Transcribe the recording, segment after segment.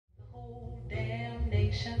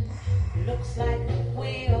Looks like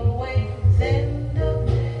we always end up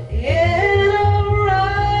in a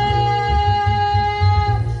rut,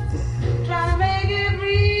 trying to make it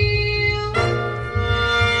real,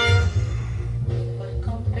 but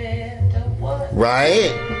compared to what?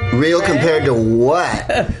 Right? Real compared to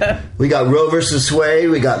what? We got Roe versus Sway,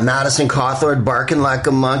 we got Madison Cawthorne barking like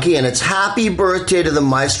a monkey, and it's happy birthday to the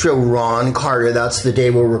maestro Ron Carter. That's the day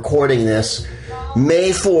we're recording this. May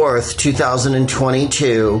 4th,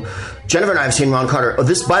 2022. Jennifer and I have seen Ron Carter. Oh,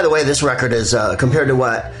 this, by the way, this record is compared to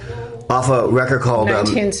what? Off a record called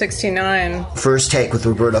 1969. First Take with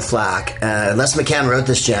Roberta Flack. Les McCann wrote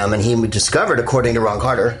this jam, and he discovered, according to Ron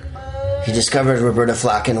Carter, he discovered Roberta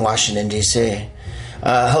Flack in Washington, D.C.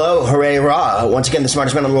 Hello, hooray, rah. Once again, the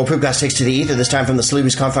smartest man on the world Proopcast takes to the ether, this time from the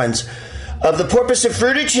salubrious confines of the Fortress of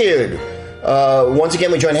Proopitude. Once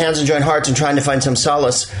again, we join hands and join hearts in trying to find some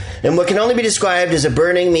solace in what can only be described as a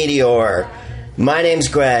burning meteor. My name's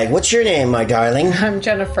Greg. What's your name, my darling? I'm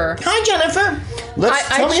Jennifer. Hi, Jennifer.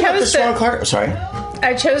 Tell me about this Ron Carter. Sorry.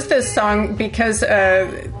 I chose this song because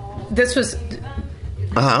this was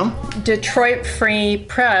Detroit Free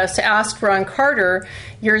Press asked Ron Carter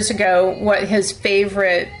years ago what his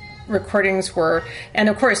favorite recordings were, and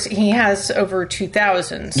of course he has over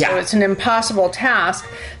 2,000, so it's an impossible task.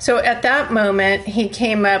 So at that moment he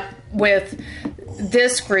came up with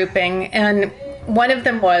this grouping, and one of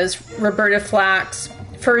them was Roberta Flack's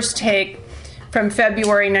First Take from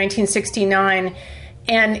February 1969,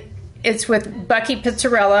 and it's with Bucky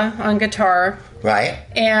Pizzarella on guitar, right?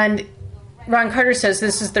 And Ron Carter says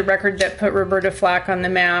this is the record that put Roberta Flack on the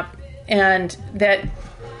map, and that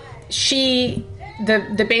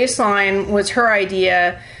the bass line was her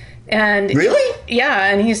idea. And really? Yeah,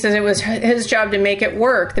 and he says it was his job to make it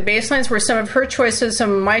work. The bass lines were some of her choices,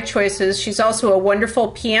 some of my choices. She's also a wonderful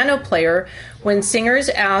piano player. When singers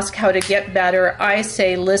ask how to get better, I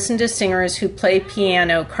say listen to singers who play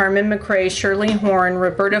piano. Carmen McRae, Shirley Horn,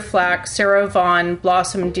 Roberta Flack, Sarah Vaughan,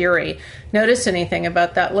 Blossom Dearie. Notice anything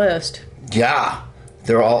about that list? Yeah.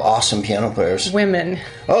 They're all awesome piano players. Women.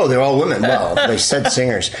 Oh, they're all women. Well, they said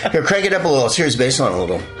singers. Here, crank it up a little. Let's hear his bass line a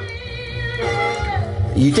little.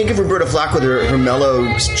 You think of Roberta Flack with her mellow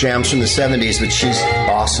jams from the 70s, but she's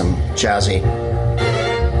awesome, jazzy.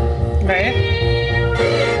 Right?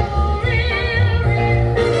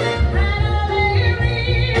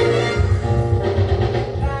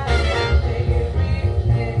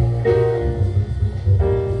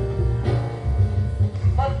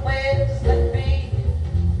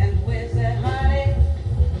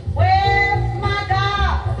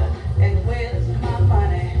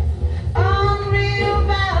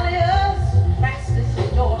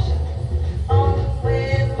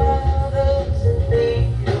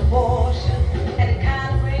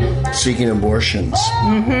 Seeking abortions.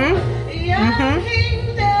 Mm-hmm. Mm-hmm.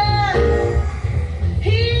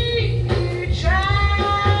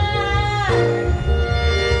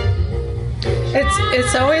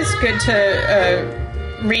 It's always good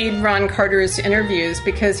to read Ron Carter's interviews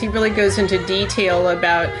because he really goes into detail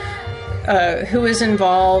about who was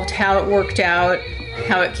involved, how it worked out,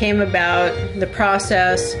 how it came about, the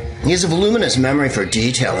process. He has a voluminous memory for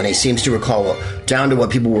detail, and he seems to recall down to what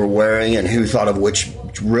people were wearing and who thought of which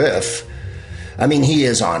riff. I mean, he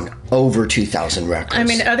is on over 2,000 records. I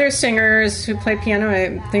mean, other singers who play piano,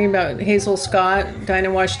 I'm thinking about Hazel Scott,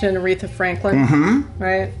 Dinah Washington, Aretha Franklin,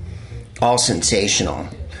 right? All sensational.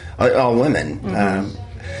 All women. Mm-hmm.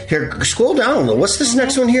 Here, scroll down a little. What's this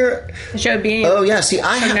next one here? Joe Beam. Oh, yeah. See, from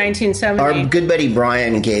 1970. Our good buddy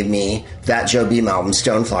Brian gave me that Joe Beam album,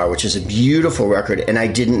 Stoneflower, which is a beautiful record, and I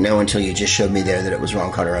didn't know until you just showed me there that it was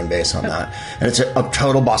Ron Carter on bass on that. And it's a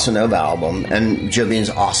total bossa nova album, and Joe Beam's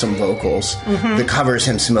awesome vocals. The cover is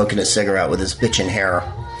him smoking a cigarette with his bitchin' hair.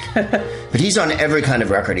 But he's on every kind of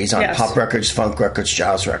record. He's on pop records, funk records,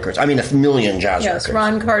 jazz records. I mean, a million jazz records. Yes,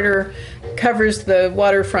 Ron Carter covers the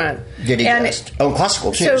waterfront. Did he just? Oh,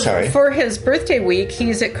 classical too, sorry. For his birthday week,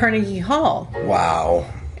 he's at Carnegie Hall. Wow.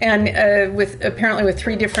 And apparently with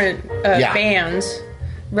 3 different bands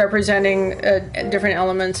representing different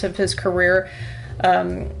elements of his career.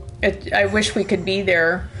 I wish we could be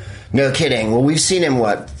there. No kidding. Well, we've seen him,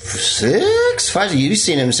 5? You've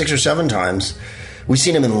seen him 6 or 7 times. We've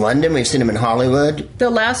seen him in London. We've seen him in Hollywood.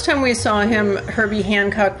 The last time we saw him, Herbie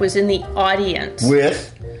Hancock was in the audience.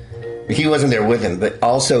 He wasn't there with him, but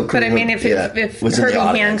also... But I mean, if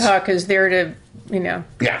Herbie Hancock is there to,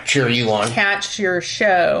 cheer you on. Catch your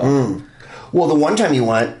show. Well, the one time you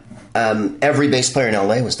went, every bass player in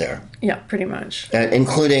L.A. was there. Yeah, pretty much.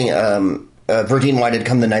 Including Verdine White had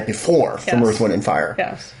come the night before from Earth, Wind & Fire.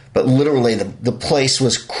 Yes. but literally the place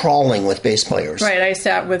was crawling with bass players. Right. I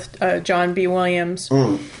sat with John B. Williams,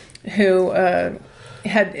 who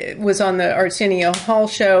was on the Arsenio Hall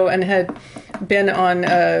show and had been on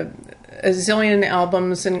a zillion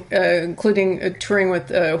albums, including touring with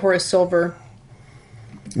Horace Silver.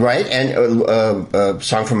 Right, and a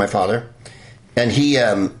song from my father. And he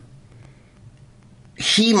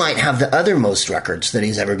might have the other most records that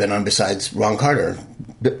he's ever been on besides Ron Carter.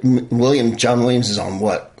 John Williams is on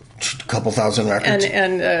what, a couple thousand records?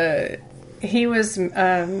 And he was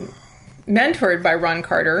mentored by Ron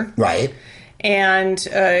Carter. Right. And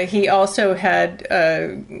he also had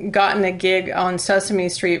gotten a gig on Sesame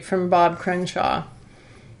Street from Bob Crenshaw.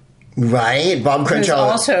 Right, Bob Crenshaw.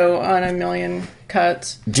 Who's also on a million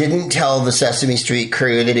cuts. Didn't tell the Sesame Street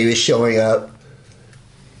crew that he was showing up,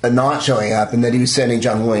 not showing up, and that he was sending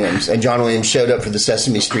John Williams. And John Williams showed up for the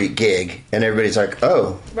Sesame Street gig, and everybody's like,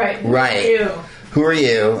 "Oh, right. Who are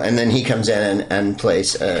you?" And then he comes in and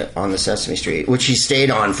plays on the Sesame Street, which he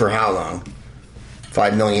stayed on for how long?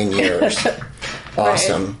 5 million years.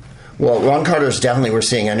 Awesome. Right. Well, Ron Carter's definitely we're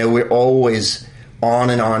seeing. I know we're always on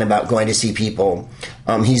and on about going to see people.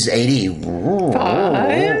 He's 80.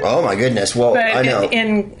 Oh my goodness. Well, but I know.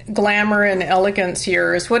 In glamour and elegance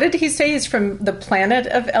years, what did he say? He's from the planet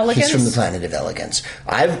of elegance? He's from the planet of elegance.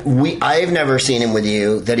 I've never seen him with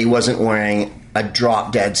you that he wasn't wearing a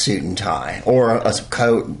drop-dead suit and tie, or a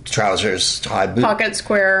coat, trousers, tie, boot. Pocket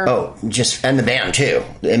square. Oh, and the band too,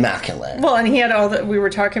 immaculate. Well, and he had all that we were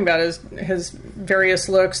talking about his various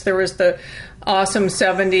looks. There was the awesome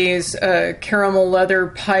 70s caramel leather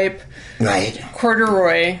pipe, right?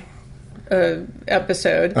 Corduroy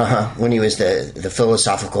episode. When he was the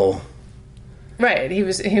philosophical. Right, he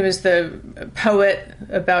was the poet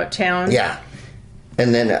about town. Yeah,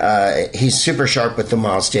 and then he's super sharp with the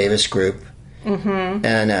Miles Davis group. Mm-hmm.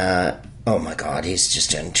 And oh my God, he's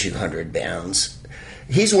just done 200 bands.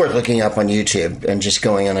 He's worth looking up on YouTube and just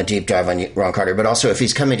going on a deep dive on Ron Carter. But also, if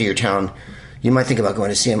he's coming to your town, you might think about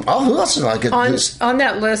going to see him. Oh, who else is like on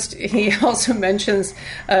that list? He also mentions,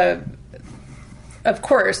 of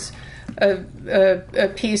course,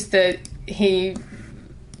 a piece that he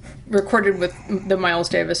recorded with the Miles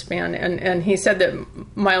Davis band, and he said that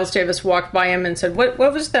Miles Davis walked by him and said, "What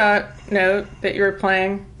was that note that you were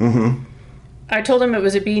playing?" Mm-hmm. I told him it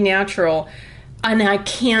was a B natural, and I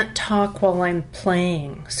can't talk while I'm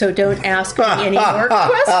playing, so don't ask me any more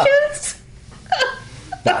questions.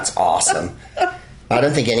 That's awesome. I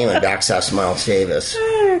don't think anyone backs up Miles Davis.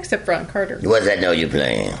 Except Ron Carter. What's that note you're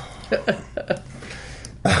playing?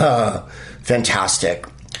 Fantastic.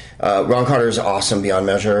 Ron Carter is awesome beyond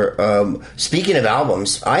measure. Speaking of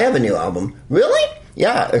albums, I have a new album. Really?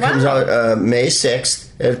 Yeah, it comes out May 6th.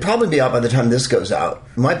 It'll probably be out by the time this goes out.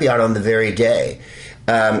 It might be out on the very day.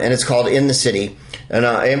 And it's called In the City. And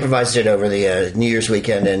I improvised it over the New Year's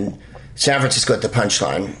weekend in San Francisco at the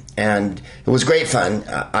Punchline. And it was great fun.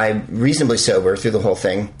 I'm reasonably sober through the whole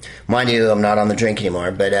thing. Mind you, I'm not on the drink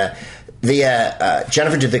anymore. But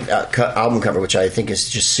Jennifer did the album cover, which I think is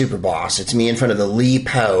just super boss. It's me in front of the Lee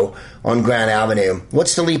Po on Grand Avenue.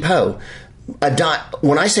 What's the Lee Po?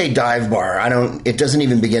 When I say dive bar, it doesn't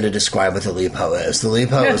even begin to describe what the Lee Po is. The Lee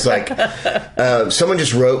Po is like, someone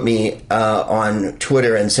just wrote me on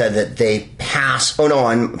Twitter and said that they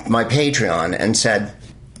on my Patreon, and said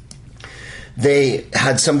they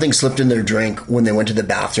had something slipped in their drink when they went to the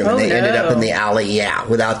bathroom, and they ended up in the alley,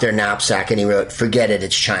 without their knapsack, and he wrote, "Forget it,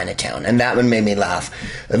 it's Chinatown." And that one made me laugh.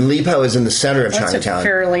 And Lee Po is in the center of Chinatown. That's a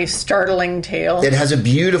fairly startling tale. It has a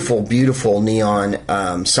beautiful, beautiful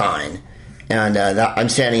neon sign. And I'm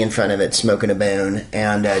standing in front of it, smoking a bone,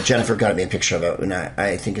 and Jennifer got me a picture of it, and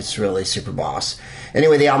I think it's really super boss.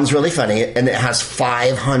 Anyway, the album's really funny, and it has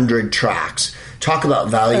 500 tracks. Talk about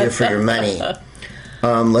value for your money.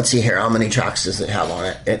 Let's see here. How many tracks does it have on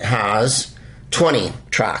it? It has 20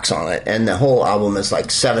 tracks on it, and the whole album is like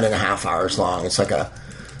 7.5 hours long. It's like a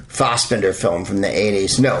Fassbinder film from the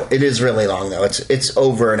 80s. No, it is really long, though. It's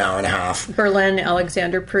over an hour and a half. Berlin,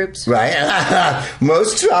 Alexander Proops. Right?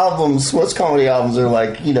 Most comedy albums are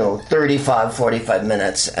like, 35, 45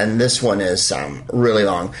 minutes, and this one is really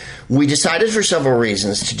long. We decided for several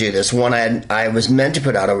reasons to do this. One, I was meant to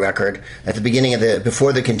put out a record at the beginning of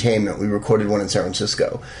before the containment. We recorded one in San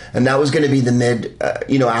Francisco, and that was going to be the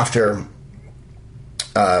after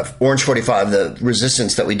Orange 45, the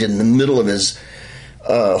Resistance that we did in the middle of his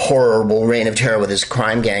horrible reign of terror with his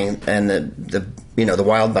crime gang and the the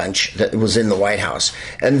Wild Bunch that was in the White House.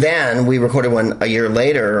 And then we recorded one a year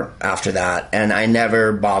later after that, and I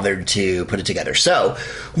never bothered to put it together. So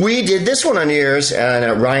we did this one on New Year's,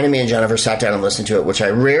 and Ryan and me and Jennifer sat down and listened to it, which I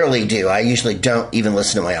rarely do. I usually don't even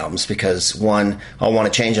listen to my albums because, one, I'll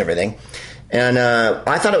want to change everything. And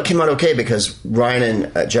I thought it came out okay because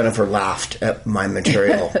Ryan and Jennifer laughed at my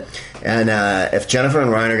material. And if Jennifer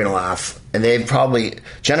and Ryan are going to laugh, and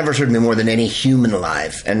Jennifer's heard me more than any human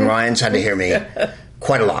alive, and Ryan's had to hear me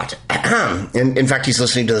quite a lot. And in fact, he's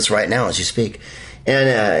listening to this right now as you speak.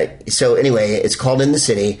 And so anyway, it's called In the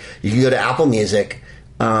City. You can go to Apple Music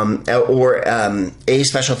or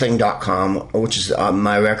aspecialthing.com, which is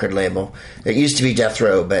my record label. It used to be Death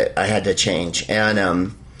Row, but I had to change.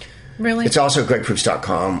 And really, it's also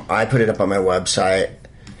gregproops.com. I put it up on my website.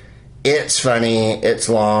 It's funny. It's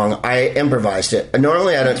long. I improvised it.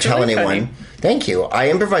 Normally, I don't tell anyone. Funny. Thank you. I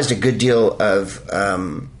improvised a good deal of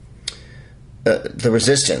the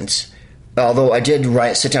Resistance, although I did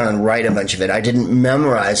sit down and write a bunch of it. I didn't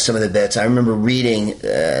memorize some of the bits. I remember reading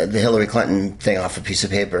the Hillary Clinton thing off a piece of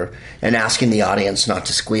paper and asking the audience not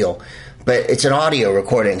to squeal. But it's an audio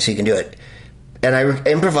recording, so you can do it. And I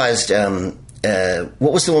improvised.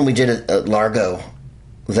 What was the one we did at Largo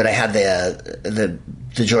that I had the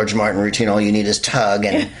George Martin routine, all you need is tug,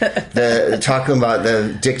 and talking about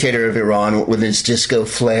the dictator of Iran with his disco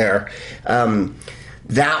flair.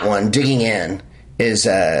 That one, Digging In, is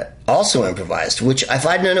also improvised, which if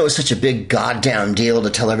I'd known it was such a big goddamn deal to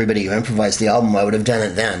tell everybody you improvised the album, I would have done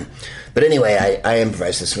it then. But anyway, I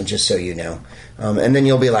improvised this one, just so you know. And then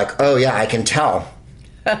you'll be like, oh yeah, I can tell.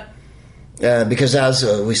 Because as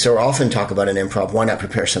we so often talk about in improv, why not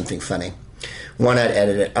prepare something funny? Why not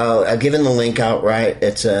edit it? Oh, I've given the link out, right?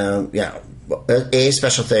 It's a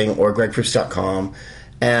special thing or gregproops.com.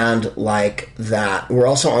 And like that. We're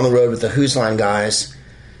also on the road with the Who's Line guys.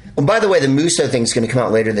 Oh, by the way, the Musso thing's going to come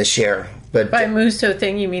out later this year. But by Musso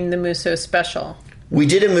thing, you mean the Musso special? We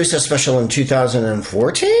did a Musso special in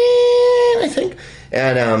 2014, I think.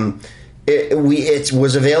 And it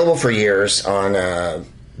was available for years on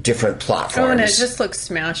different platforms. Oh, and it just looks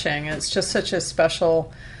smashing. It's just such a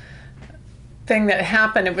special thing that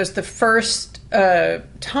happened. It was the first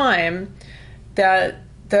time that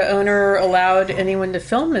the owner allowed anyone to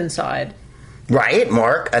film inside. Right,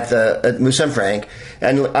 Mark, at Moose and Frank.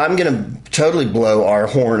 And I'm going to totally blow our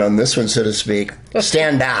horn on this one, so to speak.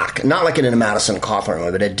 Stand back. Not like in a Madison Cawthorn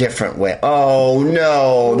way, but a different way. Oh,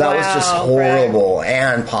 no. That was just horrible, right.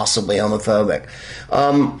 And possibly homophobic.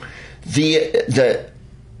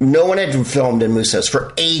 No one had filmed in Musso's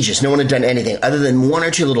for ages. No one had done anything other than one or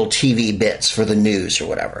two little TV bits for the news or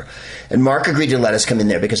whatever. And Mark agreed to let us come in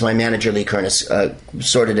there because my manager, Lee Kernis,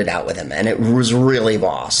 sorted it out with him. And it was really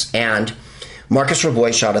boss. And Marcus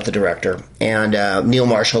Roboy shot at the director. And Neil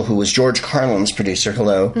Marshall, who was George Carlin's producer,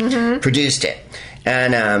 produced it.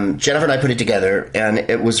 And Jennifer and I put it together, and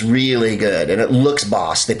it was really good. And it looks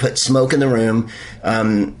boss. They put smoke in the room.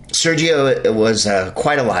 Sergio was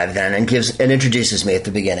quite alive then, and introduces me at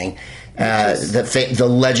the beginning. The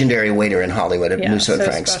legendary waiter in Hollywood at Musso and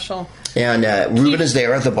Frank's. Special. And Ruben is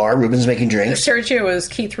there at the bar. Ruben's making drinks. Sergio was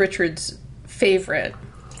Keith Richards' favorite.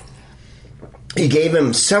 He gave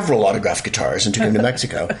him several autographed guitars and took him to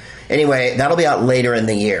Mexico. Anyway, that'll be out later in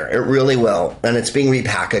the year. It really will. And it's being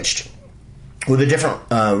repackaged with a different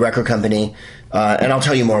record company, and I'll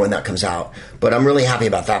tell you more when that comes out. But I'm really happy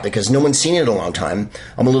about that because no one's seen it in a long time.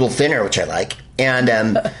 I'm a little thinner, which I like.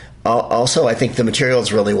 And also, I think the material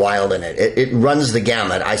is really wild in it. It runs the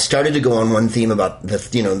gamut. I started to go on one theme about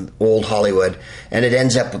the old Hollywood, and it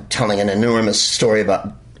ends up telling an enormous story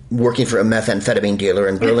about working for a methamphetamine dealer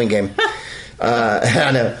in Burlingame.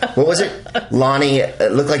 What was it? Lonnie,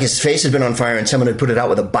 it looked like his face had been on fire and someone had put it out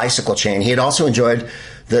with a bicycle chain. He had also enjoyed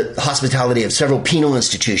the hospitality of several penal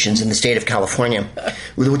institutions in the state of California,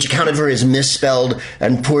 which accounted for his misspelled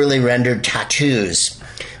and poorly rendered tattoos.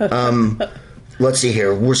 Let's see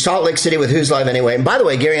here. We're Salt Lake City with Who's Live Anyway. And by the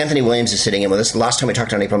way, Gary Anthony Williams is sitting in with us. The last time we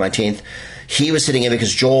talked on April 19th, he was sitting in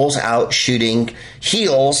because Joel's out shooting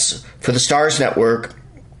Heels for the Stars Network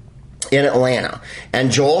in Atlanta.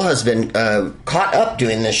 And Joel has been caught up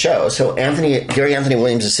doing this show. So Gary Anthony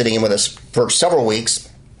Williams is sitting in with us for several weeks.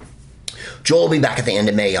 Joel will be back at the end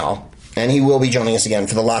of May, y'all. And he will be joining us again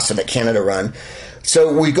for the last of the Canada run.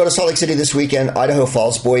 So we go to Salt Lake City this weekend, Idaho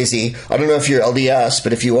Falls, Boise. I don't know if you're LDS,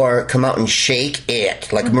 but if you are, come out and shake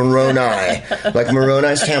it like Moroni, like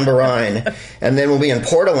Moroni's Tambourine. And then we'll be in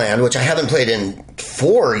Portland, which I haven't played in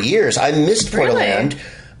 4 years. I missed Portland. Really?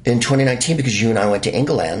 In 2019, because you and I went to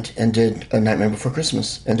England and did A Nightmare Before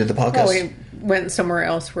Christmas and did the podcast. Well, went somewhere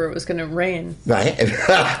else where it was going to rain. Right.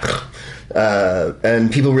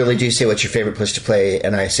 And people really do say, what's your favorite place to play?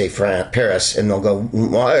 And I say Paris, and they'll go,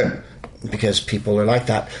 why? Because people are like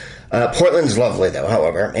that. Portland's lovely, though,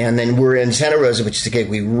 however. And then we're in Santa Rosa, which is a gig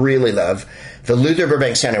we really love. The Luther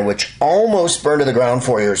Burbank Center, which almost burned to the ground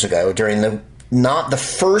 4 years ago during not the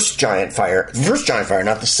first giant fire,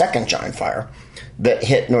 not the second giant fire that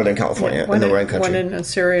hit Northern California in the Wine Country. One in a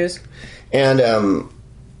series. And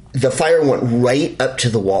the fire went right up to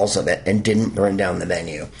the walls of it and didn't burn down the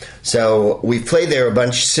venue. So we've played there a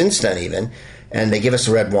bunch since then even, and they give us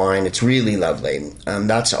red wine. It's really lovely.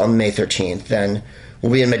 That's on May 13th. Then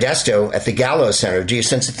we'll be in Modesto at the Gallo Center. Do you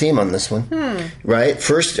sense a theme on this one? Right?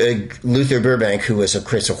 First, Luther Burbank, who was, of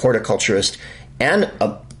course, a horticulturist and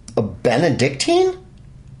a Benedictine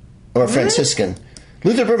or a Franciscan.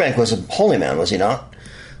 Luther Burbank was a holy man, was he not?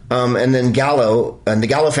 And then Gallo and the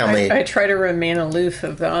Gallo family. I try to remain aloof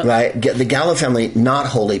of that. Right. The Gallo family, not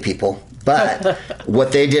holy people, but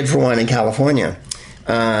what they did for wine in California.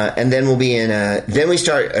 And then we'll be then we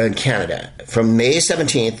start in Canada from May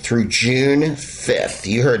 17th through June 5th.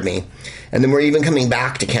 You heard me. And then we're even coming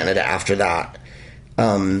back to Canada after that.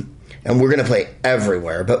 And we're going to play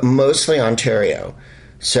everywhere, but mostly Ontario.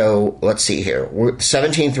 So let's see here.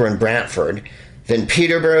 17th, we're in Brantford. Then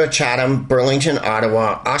Peterborough, Chatham, Burlington,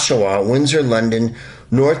 Ottawa, Oshawa, Windsor, London,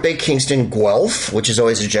 North Bay, Kingston, Guelph, which is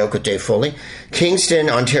always a joke with Dave Foley. Kingston,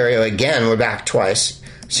 Ontario, again, we're back twice.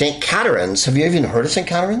 St. Catharines. Have you even heard of St.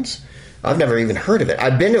 Catharines? I've never even heard of it.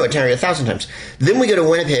 I've been to Ontario 1,000 times. Then we go to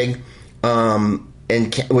Winnipeg,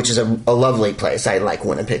 which is a lovely place. I like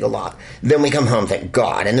Winnipeg a lot. Then we come home, thank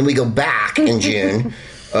God. And then we go back in June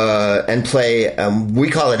and play, we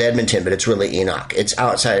call it Edmonton, but it's really Enoch. It's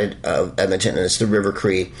outside of Edmonton, and it's the River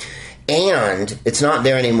Cree. And it's not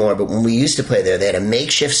there anymore, but when we used to play there, they had a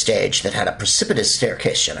makeshift stage that had a precipitous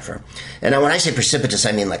staircase, Jennifer. And when I say precipitous,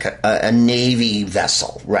 I mean like a Navy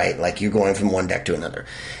vessel, right? Like you're going from one deck to another.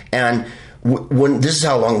 And when this is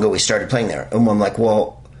how long ago we started playing there. And I'm like,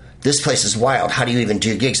 well, this place is wild. How do you even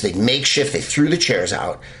do gigs? They makeshift, they threw the chairs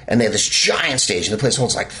out, and they have this giant stage, and the place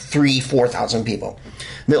holds like 4,000 people.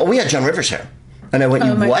 And we had Joan Rivers here. And I went,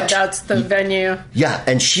 oh my what? God, that's the venue. Yeah,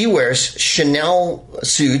 and she wears Chanel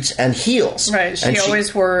suits and heels. Right, she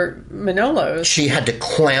always wore Manolos. She had to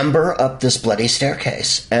clamber up this bloody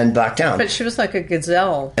staircase and back down. But she was like a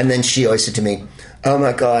gazelle. And then she always said to me, oh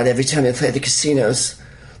my God, every time I play the casinos,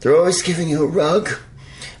 they're always giving you a rug.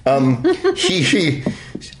 And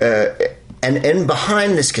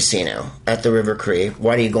behind this casino at the River Cree,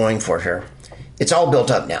 what are you going for here? It's all built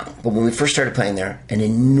up now, but when we first started playing there, an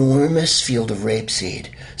enormous field of rapeseed.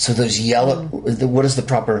 So those yellow, what is the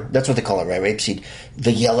proper, that's what they call it, right? Rapeseed.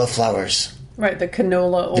 The yellow flowers. Right, the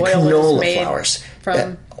canola oil. The canola is made flowers.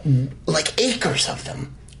 From... like acres of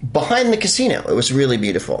them. Behind the casino. It was really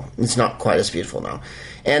beautiful. It's not quite as beautiful now.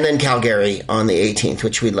 And then Calgary on the 18th,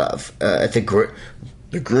 which we love, at the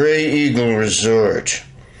Grey Eagle Resort.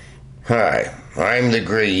 Hi, I'm the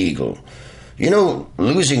Grey Eagle. You know,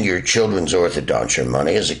 losing your children's orthodonture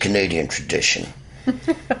money is a Canadian tradition.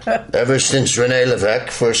 Ever since René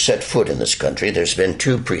Lévesque first set foot in this country, there's been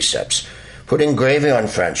two precepts: putting gravy on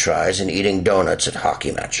french fries and eating donuts at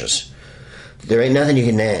hockey matches. There ain't nothing you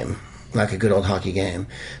can name like a good old hockey game.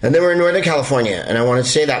 And then we're in Northern California, and I want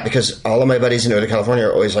to say that because all of my buddies in Northern California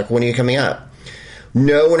are always like, when are you coming up?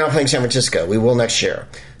 No, we're not playing San Francisco. We will next year.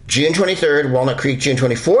 June 23rd, Walnut Creek. June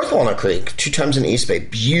 24th, Walnut Creek. 2 times in the East Bay.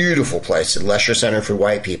 Beautiful place. At Leisure Center for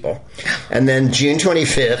white people. And then June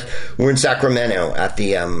 25th, we're in Sacramento at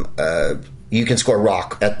the You Can Score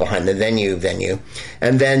Rock behind the venue.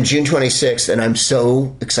 And then June 26th, and I'm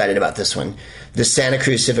so excited about this one, the Santa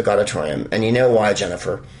Cruz Civic Auditorium. And you know why,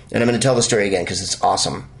 Jennifer? And I'm going to tell the story again because it's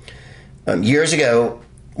awesome. Years ago,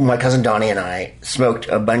 my cousin Donnie and I smoked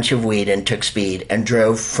a bunch of weed and took speed and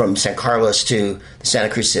drove from San Carlos to the Santa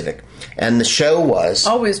Cruz Civic. And the show was...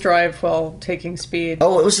 Always drive while taking speed.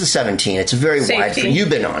 Oh, it was the 17. It's very Safety. wide. You've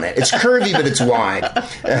been on it. It's curvy, but it's wide.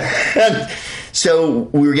 So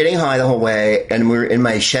we were getting high the whole way, and we were in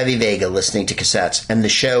my Chevy Vega listening to cassettes, and the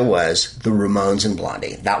show was the Ramones and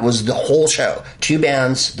Blondie. That was the whole show. 2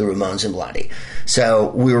 bands, the Ramones and Blondie. So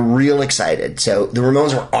we were real excited. So the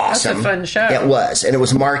Ramones were awesome. That's a fun show. It was. And it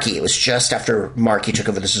was Marky. It was just after Marky took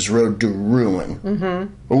over. This is Road to Ruin.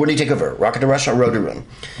 Mm-hmm. Or what did he take over? Rocket to Russia or Road to Ruin?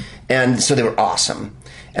 And so they were awesome.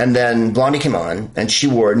 And then Blondie came on, and she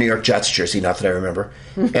wore a New York Jets jersey, not that I remember.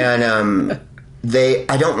 And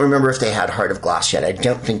I don't remember if they had Heart of Glass yet. I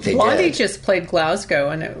don't think they Blondie did. just played Glasgow,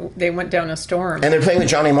 and they went down a storm. And they're playing with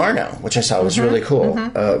Johnny Marr now, which I saw was really cool.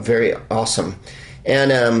 Very awesome.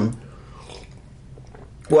 And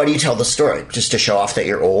why do you tell the story? Just to show off that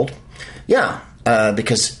you're old? Yeah,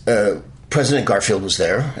 because President Garfield was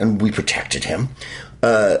there, and we protected him.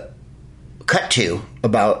 Cut to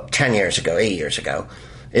about 10 years ago, 8 years ago,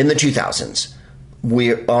 in the 2000s,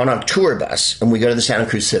 we're on a tour bus, and we go to the Santa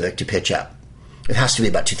Cruz Civic to pitch up. It has to be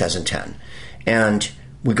about 2010. And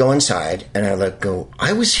we go inside, and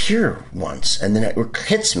I was here once. And then it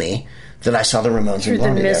hits me that I saw the Ramones through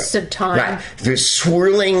the mists of time. Right. They're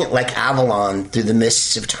swirling like Avalon through the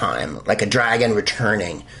mists of time, like a dragon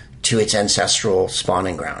returning to its ancestral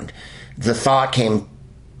spawning ground. The thought came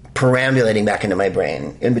perambulating back into my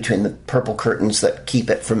brain, in between the purple curtains that keep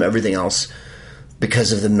it from everything else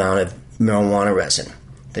because of the amount of marijuana resin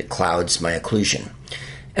that clouds my occlusion.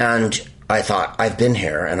 And I thought, I've been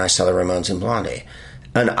here, and I saw the Ramones and Blondie.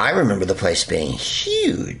 And I remember the place being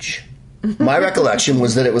huge. My recollection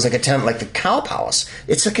was that it was like a tent, like the Cow Palace.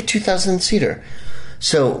 It's like a 2,000-seater.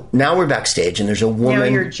 So now we're backstage, and there's a woman. Now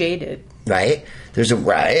you're jaded. Right?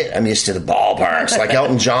 I'm used to the ballparks. Like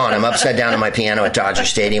Elton John, I'm upside down on my piano at Dodger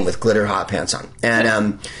Stadium with glitter hot pants on.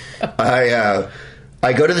 And I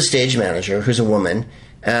go to the stage manager, who's a woman,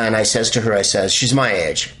 and I says to her, she's my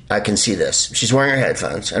age. I can see this. She's wearing her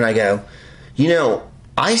headphones. And I go,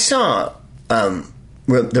 I saw the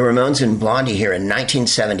Ramones and Blondie here in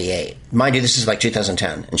 1978. Mind you, this is like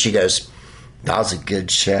 2010. And she goes, that was a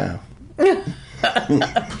good show.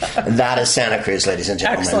 That is Santa Cruz, ladies and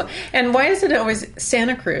gentlemen. Excellent. And why is it always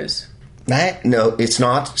Santa Cruz? Right? No, it's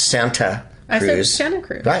not Santa Cruz. I said Santa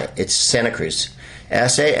Cruz. Right. It's Santa Cruz.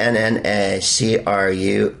 SANNACROOZE.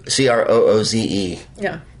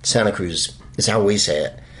 Yeah. Santa Cruz is how we say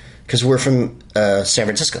it. Because we're from San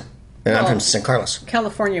Francisco. And I'm from San Carlos.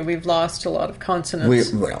 California, we've lost a lot of consonants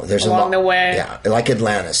there's along the way. Yeah, like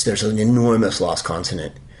Atlantis. There's an enormous lost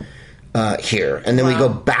consonant here. And then we go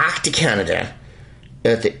back to Canada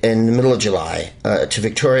in the middle of July to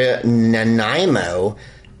Victoria, Nanaimo,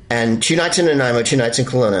 and 2 nights in Nanaimo, 2 nights in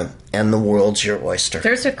Kelowna, and the world's your oyster.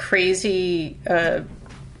 There's a crazy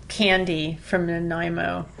candy from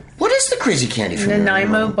Nanaimo. What is the crazy candy from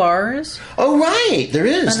Nanaimo bars? Oh, right. There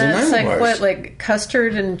is. And that's Nanaimo like bars. like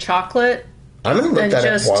custard and chocolate? I'm going to look that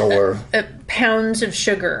up while we're... pounds of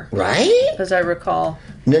sugar. Right? As I recall.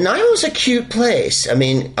 Nanaimo's a cute place. I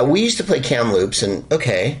mean, we used to play Kamloops, and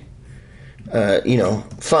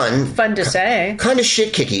fun. Fun to say. Kind of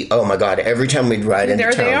shit-kicky. Oh, my God. Every time we'd ride into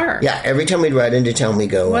town. There they are. Yeah, every time we'd ride into town, we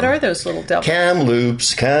go... What are those little devils?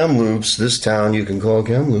 Kamloops. This town you can call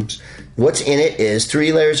Kamloops. What's in it is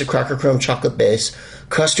 3 layers of Cracker Chrome chocolate base,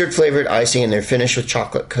 custard-flavored icing, and they're finished with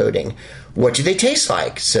chocolate coating. What do they taste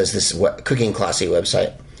like, says this Cooking Classy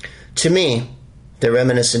website. To me, they're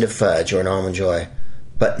reminiscent of fudge or an Almond Joy,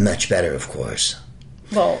 but much better, of course.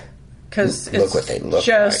 Well, because it's what they look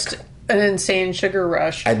just like. An insane sugar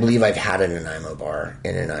rush. I believe I've had a Nanaimo bar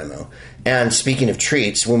in Nanaimo. And speaking of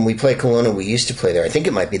treats, when we play Kelowna, we used to play there. I think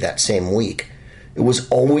it might be that same week. It was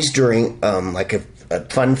always during like a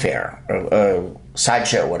fun fair, or a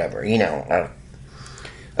sideshow, whatever,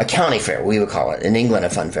 a county fair, we would call it. In England, a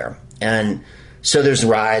fun fair. And so there's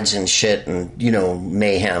rides and shit and,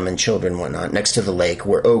 mayhem and children and whatnot next to the lake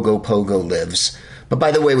where Ogopogo lives. But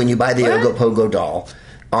by the way, when you buy the Ogopogo doll,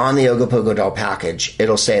 on the Ogopogo doll package,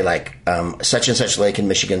 it'll say like such and such lake in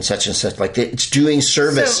Michigan, such and such. Like it's doing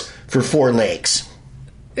service for 4 lakes.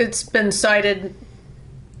 It's been cited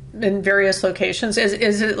in various locations.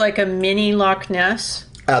 Is it like a mini Loch Ness?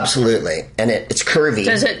 Absolutely. And it's curvy.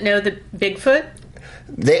 Does it know the Bigfoot?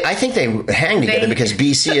 I think they hang together because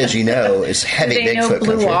BC, as you know, is heavy Bigfoot country. Do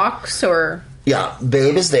they know Blue Ox or... Yeah,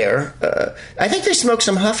 Babe is there. I think they smoke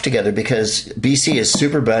some huff together because BC is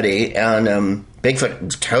super buddy and Bigfoot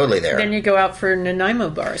is totally there. Then you go out for Nanaimo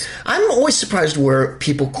bars. I'm always surprised where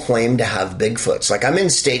people claim to have Bigfoots. Like, I'm in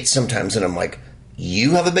states sometimes and I'm like,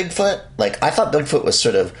 you have a Bigfoot? Like, I thought Bigfoot was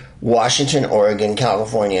sort of Washington, Oregon,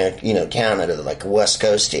 California, Canada, like West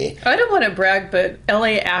Coasty. I don't want to brag, but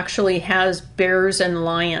LA actually has bears and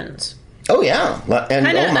lions. Oh, yeah.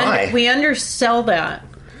 And we undersell that.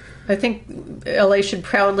 I think LA should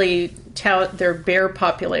proudly tout their bear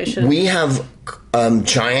population. We have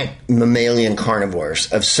giant mammalian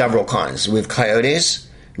carnivores of several kinds. We have coyotes.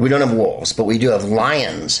 We don't have wolves, but we do have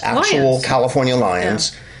lions, actual California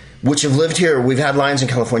lions, which have lived here. We've had lions in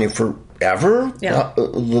California forever. Yeah.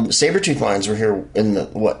 The saber-toothed lions were here in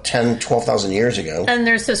 10, 12,000 years ago. And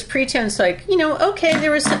there's this pretense like, okay,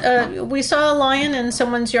 there was we saw a lion in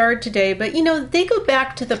someone's yard today, but, they go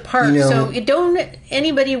back to the park, so don't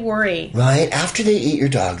anybody worry. Right? After they eat your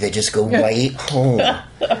dog, they just go right home.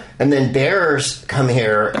 And then bears come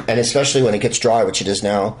here, and especially when it gets dry, which it is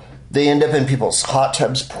now, they end up in people's hot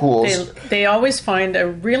tubs, pools. They always find a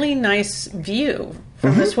really nice view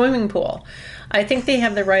from a swimming pool. I think they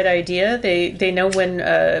have the right idea. They know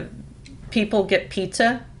when people get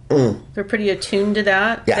pizza. They're pretty attuned to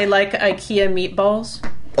that. Yeah. They like IKEA meatballs.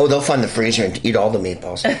 Oh, they'll find the freezer and eat all the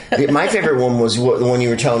meatballs. My favorite one was the one you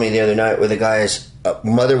were telling me the other night, where the guy's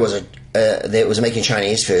mother was making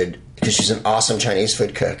Chinese food because she's an awesome Chinese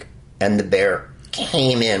food cook, and the bear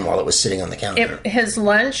came in while it was sitting on the counter. His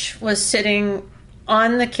lunch was sitting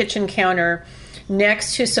on the kitchen counter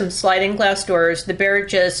next to some sliding glass doors. The bear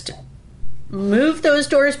just moved those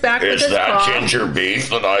doors back with his paw. Is that ginger beef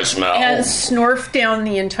that I smell? And snorfed down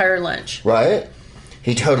the entire lunch. Right?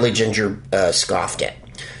 He totally scoffed it.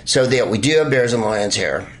 So we do have bears and lions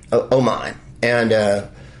here. Oh my. And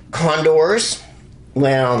condors,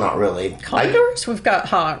 well, not really. Condors? We've got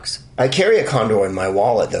hawks. I carry a condor in my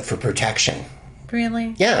wallet, though, for protection.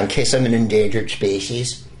 Really? Yeah, in case I'm an endangered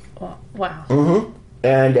species. Oh, wow. Mm-hmm.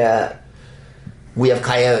 And we have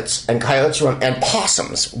coyotes, and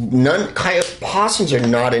possums. Possums are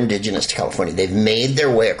not indigenous to California. They've made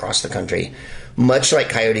their way across the country, much like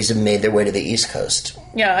coyotes have made their way to the East Coast.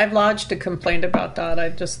 Yeah, I've lodged a complaint about that. I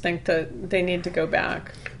just think that they need to go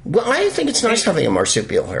back. Well, I think it's nice having a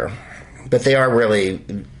marsupial here, but they are really,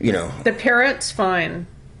 The parrot's fine.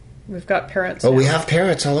 We've got parrots. Oh, we have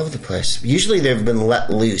parrots all over the place. Usually they've been let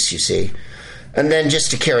loose, you see. And then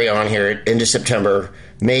just to carry on here into September,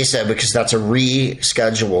 Mesa, because that's a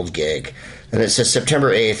rescheduled gig. And it says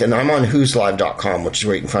September 8th, and I'm on whoslive.com, which is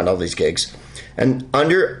where you can find all these gigs. And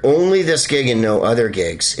under only this gig and no other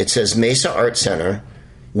gigs, it says Mesa Art Center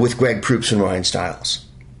with Greg Proops and Ryan Stiles.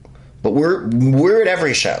 But we're at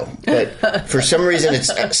every show. But for some reason, it's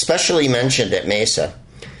especially mentioned at Mesa.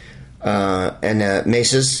 And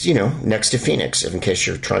Mesa's, next to Phoenix, in case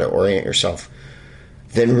you're trying to orient yourself.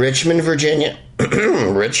 Then Richmond, Virginia,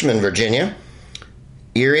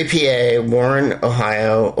 Erie, PA, Warren,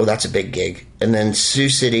 Ohio. Oh, that's a big gig. And then Sioux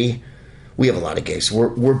City. We have a lot of gigs.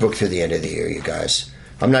 We're booked through the end of the year, you guys.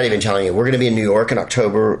 I'm not even telling you. We're going to be in New York in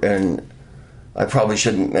October, and I probably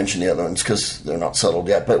shouldn't mention the other ones because they're not settled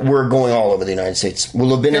yet. But we're going all over the United States. We'll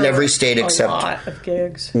have been in every state except a lot of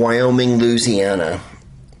gigs. Wyoming, Louisiana.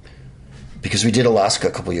 Because we did Alaska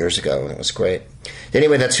a couple years ago, and it was great.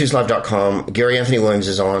 Anyway, that's whoslive.com. Gary Anthony Williams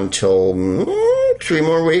is on till 3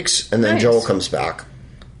 more weeks, and then Nice. Joel comes back.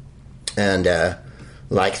 And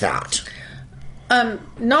like that.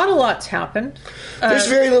 Not a lot's happened. There's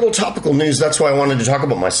very little topical news. That's why I wanted to talk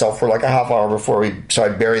about myself for like a half hour before so I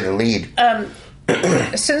bury the lead.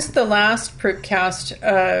 Since the last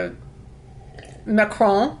Proopcast,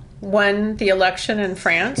 Macron won the election in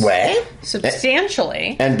France. What?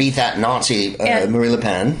 Substantially. And beat that Nazi, Marine Le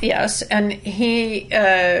Pen. Yes, and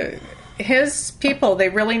his people, they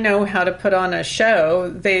really know how to put on a show.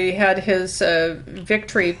 They had his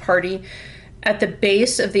victory party at the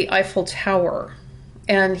base of the Eiffel Tower.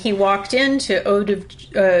 And he walked into Ode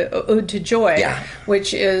to Joy,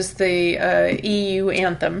 which is the EU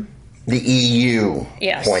anthem. The EU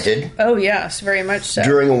pointed. Oh, yes, very much so.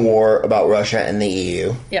 During a war about Russia and the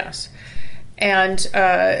EU. Yes. And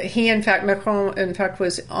Macron, in fact,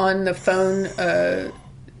 was on the phone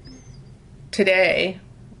today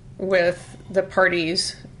with the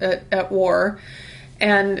parties at war.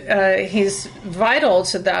 And he's vital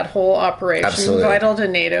to that whole operation, Absolutely. Vital to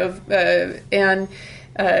NATO. And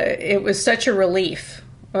it was such a relief.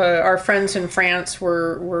 Our friends in France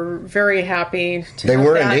were very happy to have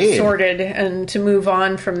that indeed. sorted and to move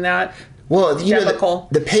on from that. Well,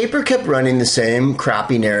 the paper kept running the same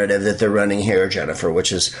crappy narrative that they're running here, Jennifer,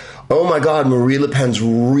 which is, oh my God, Marie Le Pen's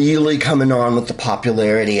really coming on with the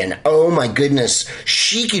popularity, and oh my goodness,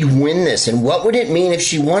 she could win this, and what would it mean if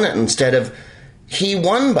she won it instead of he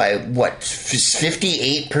won by,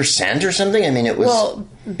 58% or something? I mean, it was... Well,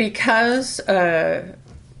 because...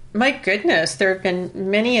 my goodness, there have been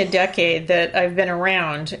many a decade that I've been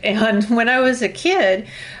around. And when I was a kid...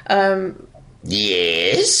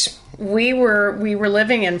 yes? We were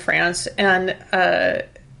living in France, and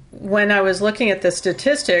when I was looking at the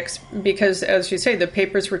statistics, because, as you say, the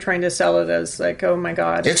papers were trying to sell it as like, oh my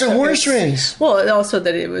God. It's a horse race. Well, also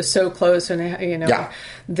that it was so close, and,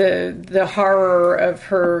 the horror of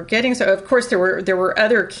her getting so. Of course, there were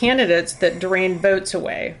other candidates that drained votes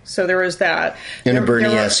away. So there was that. In a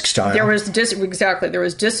Bernie-esque style. There was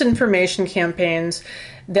disinformation campaigns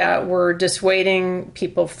that were dissuading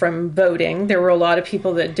people from voting. There were a lot of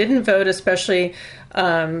people that didn't vote, especially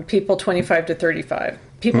people 25 to 35.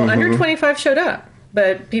 People under 25 showed up,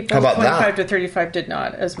 but people 25 to 35 did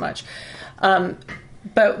not as much.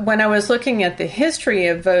 But when I was looking at the history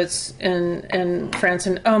of votes in France,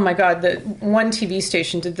 and oh my God, the one TV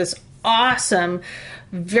station did this awesome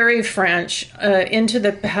very French, into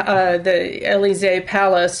the Élysée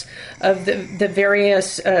Palace of the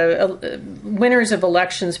various winners of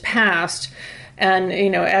elections past. And,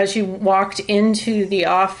 as you walked into the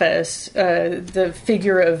office, the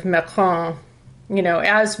figure of Macron,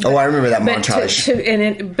 as... Oh, I remember that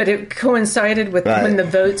montage. But it coincided with when the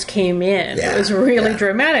votes came in. Yeah, it was really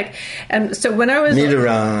dramatic. And so when I was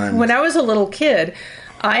a little kid,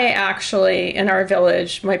 I actually, in our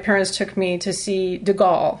village, my parents took me to see de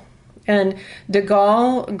Gaulle. And de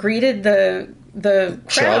Gaulle greeted the crowd.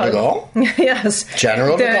 Charles de Gaulle? Yes.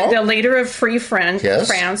 General de Gaulle? The leader of Free France.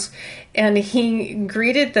 Yes. And he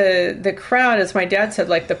greeted the crowd, as my dad said,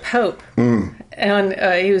 like the Pope. Mm. And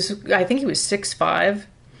I think he was 6'5".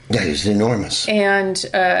 Yeah, he's enormous. And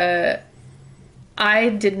I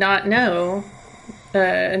did not know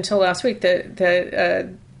until last week that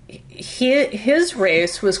his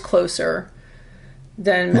race was closer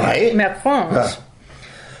than Macron's.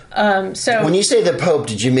 So when you say the Pope,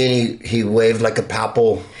 did you mean he waved like a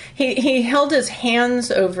papal? He held his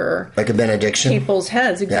hands over like a benediction, people's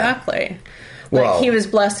heads, exactly. Yeah. Like he was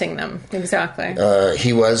blessing them, exactly.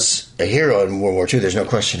 He was a hero in World War II. There's no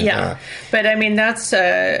question about that. But that's.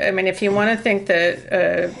 If you want to think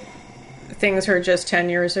that things are just 10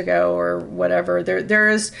 years ago or whatever, there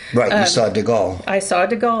is. Right, you saw de Gaulle. I saw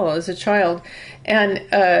de Gaulle as a child, and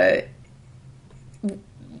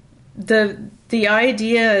the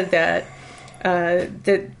idea that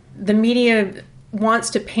the media wants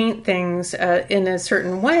to paint things in a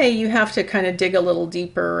certain way, you have to kind of dig a little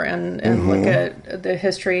deeper and look at the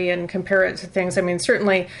history and compare it to things.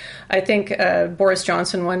 Certainly, I think Boris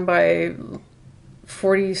Johnson won by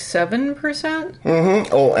 47%. Mm-hmm.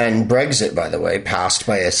 Oh, and Brexit, by the way, passed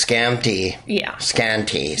by a scanty,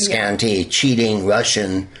 cheating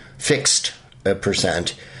Russian fixed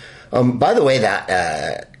percent. By the way,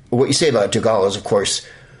 that what you say about de Gaulle is, of course,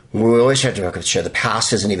 we always have to share the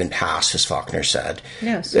past isn't even past, as Faulkner said.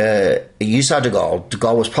 Yes. You saw de Gaulle. De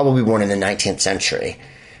Gaulle was probably born in the 19th century.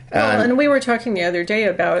 And we were talking the other day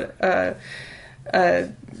about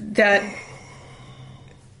that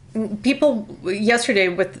people yesterday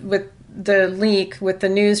with the leak, with the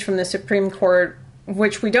news from the Supreme Court,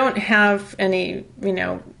 which we don't have anything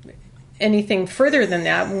further than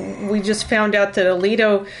that. We just found out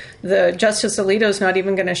that Justice Alito is not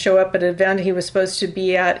even going to show up at an event he was supposed to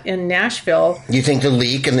be at in Nashville. You think the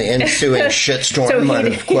leak and the ensuing shitstorm might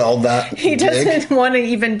have quelled that? He doesn't want to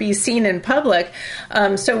even be seen in public.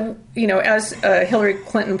 As Hillary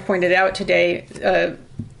Clinton pointed out today,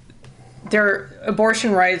 their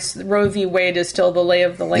abortion rights, Roe v. Wade, is still the lay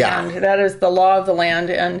of the land. Yeah. That is the law of the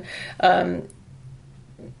land, and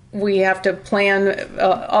we have to plan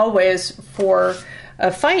always for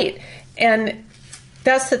a fight. And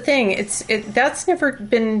that's the thing. That's never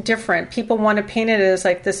been different. People want to paint it as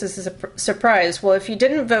like this is a surprise. Well, if you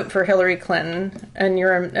didn't vote for Hillary Clinton and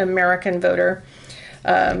you're an American voter,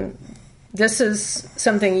 this is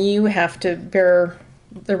something you have to bear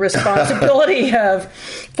the responsibility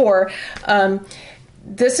for.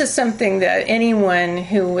 This is something that anyone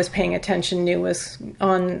who was paying attention knew was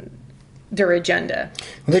on their agenda.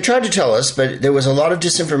 Well, they tried to tell us, but there was a lot of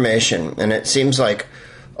disinformation, and it seems like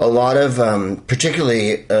a lot of,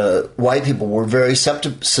 particularly white people, were very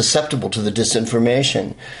susceptible to the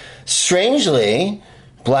disinformation. Strangely,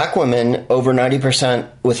 black women, over 90%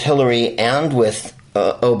 with Hillary and with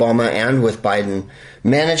Obama and with Biden,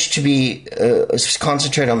 managed to be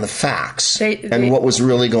concentrate on the facts and what was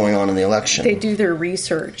really going on in the election. They do their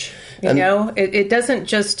research. It doesn't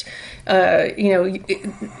just,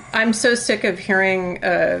 I'm so sick of hearing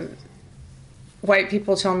white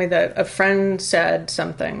people tell me that a friend said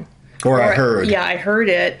something. Or I heard. Yeah, I heard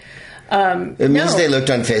it. It means they looked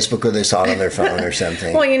on Facebook or they saw it on their phone or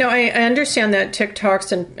something. Well, I understand that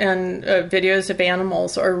TikToks and videos of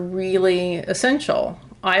animals are really essential.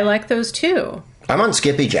 I like those too. I'm on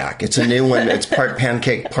Skippy Jack. It's a new one. It's part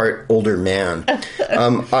pancake, part older man.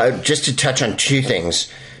 Just to touch on two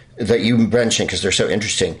things that you mentioned because they're so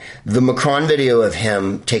interesting. The Macron video of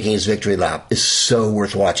him taking his victory lap is so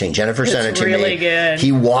worth watching. Jennifer sent it to me. It's really good.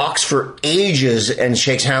 He walks for ages and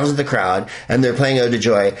shakes hands with the crowd, and they're playing Ode to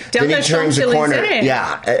Joy. Then he turns the corner.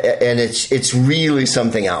 Yeah, and it's really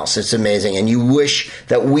something else. It's amazing. And you wish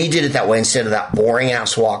that we did it that way instead of that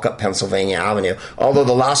boring-ass walk up Pennsylvania Avenue. Although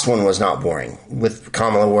the last one was not boring, with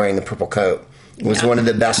Kamala wearing the purple coat. It was one of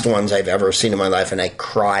the best ones I've ever seen in my life, and I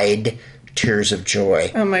cried tears of joy.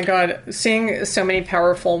 Oh my God. Seeing so many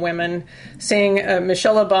powerful women, seeing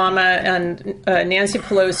Michelle Obama and Nancy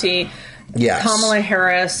Pelosi Yes. Kamala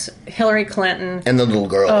Harris, Hillary Clinton. And the little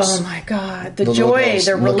girls. Oh, my God. The joy,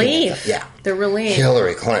 the relief. Yeah. The relief.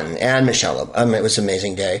 Hillary Clinton and Michelle Obama. It was an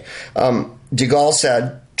amazing day. Charles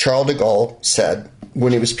de Gaulle said,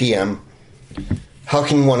 when he was PM, how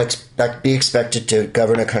can one be expected to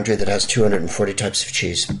govern a country that has 240 types of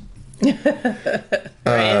cheese?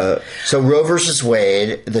 Right. So Roe versus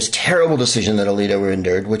Wade, this terrible decision that Alito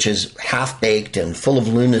endured, which is half-baked and full of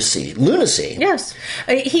lunacy. Lunacy. Yes.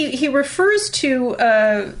 He refers to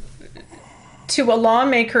a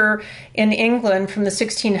lawmaker in England from the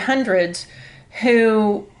 1600s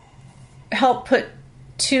who helped put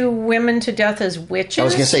 2 women to death as witches. I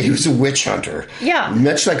was going to say he was a witch hunter. Yeah.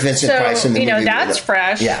 Much like Vincent Price in the movie. That's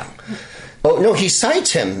fresh. Yeah. Oh, no, he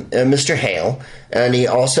cites him, Mr. Hale, and he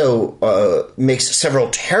also makes several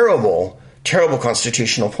terrible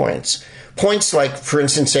constitutional points. Points like, for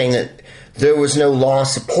instance, saying that there was no law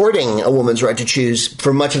supporting a woman's right to choose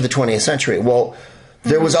for much of the 20th century. Well,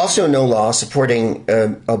 there was also no law supporting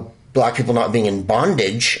black people not being in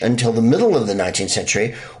bondage until the middle of the 19th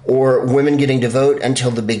century, or women getting to vote until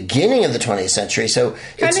the beginning of the 20th century. So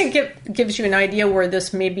kind of gives you an idea where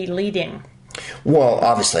this may be leading. Well,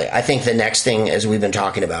 obviously, I think the next thing, as we've been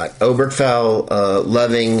talking about, Obergefell,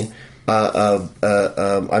 Loving,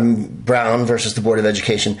 Brown versus the Board of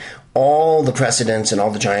Education, all the precedents and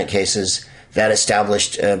all the giant cases that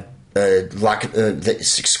established that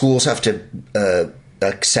schools have to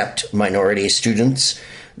accept minority students,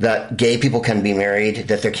 that gay people can be married,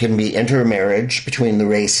 that there can be intermarriage between the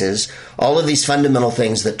races, all of these fundamental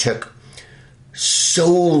things that took so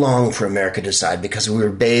long for America to decide because we were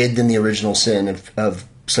bathed in the original sin of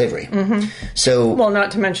slavery. Mm-hmm. So, well, not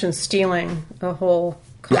to mention stealing a whole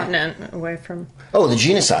continent away from... Oh, the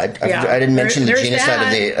genocide. Yeah. I didn't mention the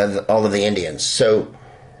genocide of all of the Indians. So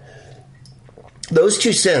those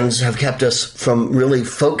 2 sins have kept us from really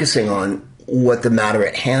focusing on what the matter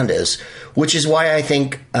at hand is, which is why I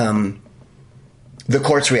think the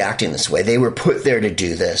court's reacting this way. They were put there to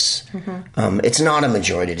do this. Mm-hmm. It's not a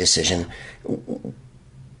majority decision.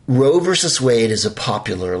 Roe versus Wade is a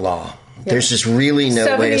popular law. Yeah. There's just really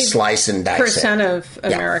no way to slice and dice it. 70% of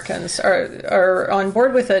Americans are on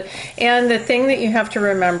board with it. And the thing that you have to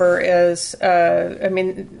remember is,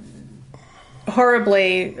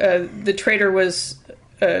 horribly, the traitor was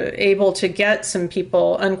able to get some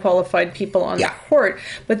people, unqualified people, on the court.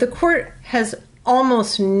 But the court has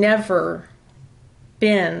almost never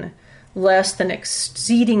been less than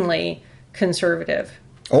exceedingly conservative.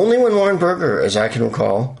 Only when Warren Burger, as I can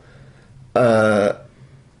recall,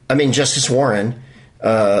 Justice Warren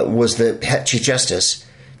was the head Chief Justice.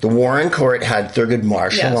 The Warren Court had Thurgood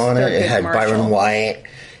Marshall on it. It had Byron White.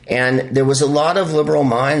 And there was a lot of liberal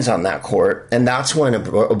minds on that court. And that's when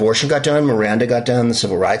abortion got done, Miranda got done, the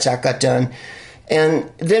Civil Rights Act got done.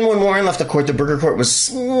 And then when Warren left the court, the Burger Court was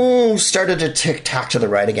started to tick-tock to the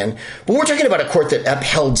right again. But we're talking about a court that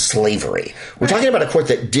upheld slavery. We're talking about a court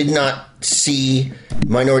that did not see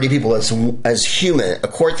minority people as human, a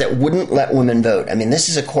court that wouldn't let women vote. I mean, this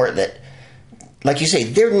is a court that, like you say,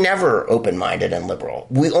 they're never open-minded and liberal.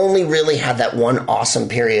 We only really had that one awesome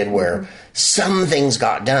period where some things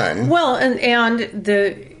got done. Well, and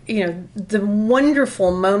the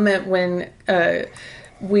wonderful moment when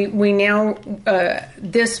we now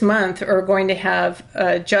this month are going to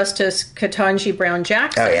have Justice Ketanji Brown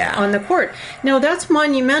Jackson on the court. Now that's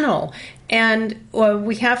monumental, and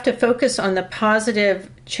we have to focus on the positive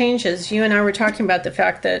changes. You and I were talking about the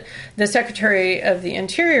fact that the Secretary of the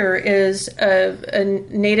Interior is a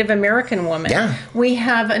Native American woman. Yeah. We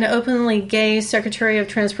have an openly gay Secretary of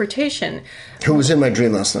Transportation. Who was in my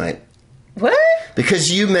dream last night. What? Because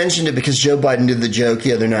you mentioned it, because Joe Biden did the joke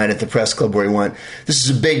the other night at the press club where he went, this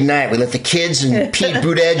is a big night. We let the kids and Pete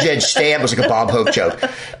Buttigieg stay up. It was like a Bob Hope joke.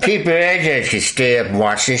 Pete Buttigieg can stay up and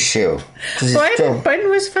watch this show. Biden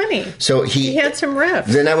was funny. So he had some riffs.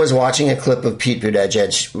 Then I was watching a clip of Pete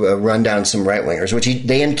Buttigieg run down some right-wingers, which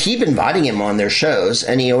they keep inviting him on their shows,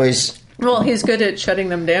 and he always... Well, he's good at shutting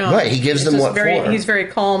them down. Right, he gives them what for. He's very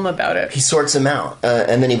calm about it. He sorts them out.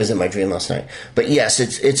 And then he was in my dream last night. But yes,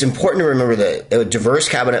 it's important to remember that a diverse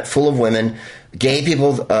cabinet full of women, gay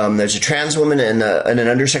people, there's a trans woman in an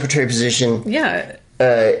undersecretary position. Yeah.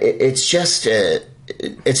 It's just...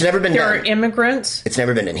 it's never been done. There are immigrants. It's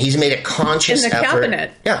never been done. He's made a conscious effort. In the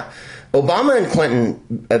cabinet. Yeah. Obama and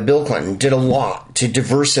Clinton, Bill Clinton, did a lot to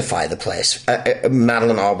diversify the place.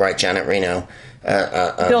 Madeleine Albright, Janet Reno...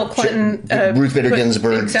 Bill Clinton, Ruth Bader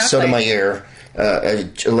Ginsburg, exactly. Sotomayor,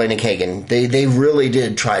 Elena Kagan. They really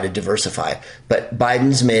did try to diversify, but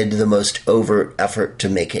Biden's made the most overt effort to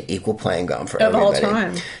make it equal playing ground for everybody. Of all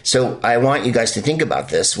time. So I want you guys to think about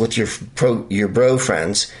this with your bro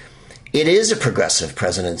friends. it is a progressive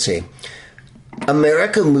presidency.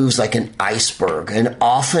 America moves like an iceberg and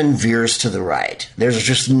often veers to the right. There's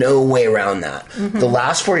just no way around that. Mm-hmm. The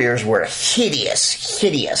last 4 years were a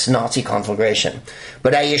hideous Nazi conflagration.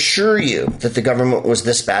 But I assure you that the government was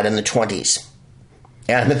this bad in the 20s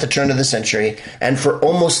and at the turn of the century and for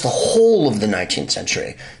almost the whole of the 19th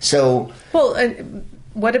century. So, well,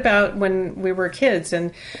 what about when we were kids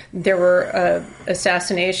and there were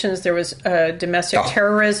assassinations, there was domestic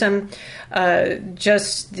terrorism?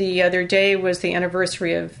 Just the other day was the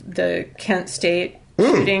anniversary of the Kent State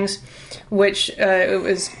shootings, which it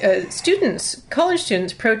was college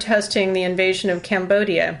students protesting the invasion of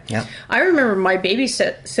Cambodia. Yeah. I remember my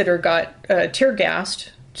babysitter got tear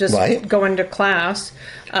gassed just going to class.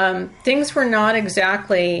 Things were not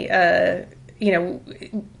exactly,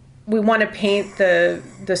 we want to paint the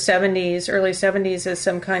 70s, early 70s as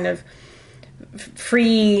some kind of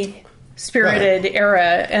free-spirited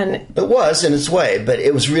era. And it was in its way, but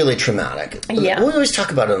it was really traumatic. Yeah. We always talk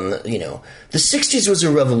about it the 60s was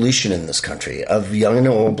a revolution in this country of young and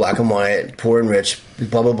old, black and white, poor and rich,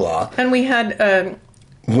 blah, blah, blah. And we had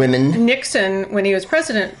women. Nixon, when he was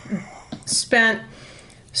president, spent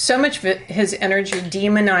so much of his energy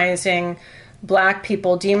demonizing black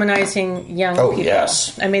people, demonizing young people.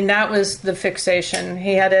 Yes. I mean, that was the fixation.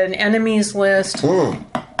 He had an enemies list.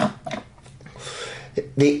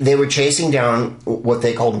 They were chasing down what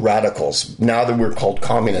they called radicals. Now that we're called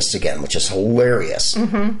communists again, which is hilarious.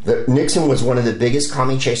 Mm-hmm. Nixon was one of the biggest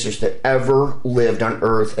commie chasers that ever lived on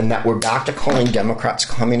Earth, and that we're back to calling Democrats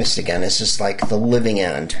communists again is just like the living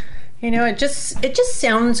end. It just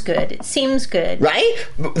sounds good. It seems good. Right?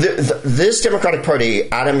 This Democratic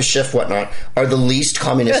Party, Adam Schiff, whatnot, are the least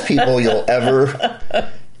communist people you'll ever.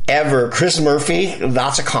 Chris Murphy,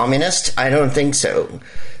 that's a communist? I don't think so.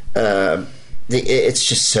 It's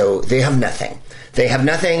just so, they have nothing.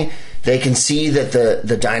 They can see that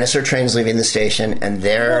the dinosaur train's leaving the station, and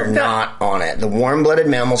they're not on it. The warm-blooded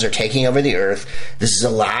mammals are taking over the earth. This is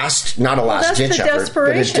not a last-ditch effort,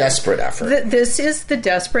 but a desperate effort. This is the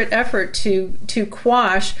desperate effort to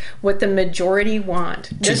quash what the majority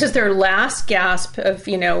want. This is their last gasp of,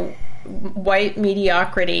 white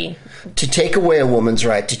mediocrity. To take away a woman's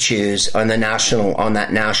right to choose on that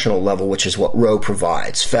national level, which is what Roe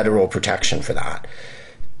provides, federal protection for that.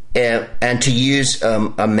 And to use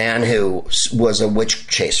a man who was a witch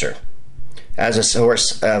chaser as a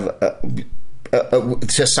source of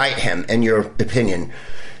to cite him, in your opinion.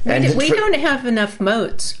 We don't have enough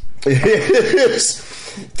moats. The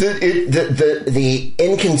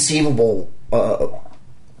inconceivable.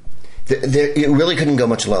 It really couldn't go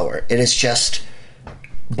much lower. It is just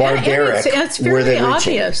barbaric. And it's very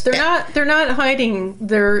obvious. They're not hiding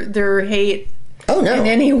their hate. Oh, no. In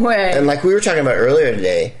any way. And like we were talking about earlier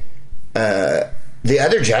today, the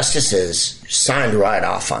other justices signed right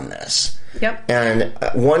off on this. Yep. And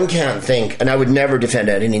one can't think, and I would never defend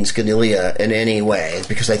Antonin Scalia in any way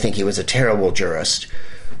because I think he was a terrible jurist.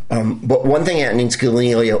 But one thing Antonin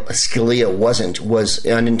Scalia wasn't was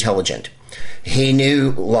unintelligent. He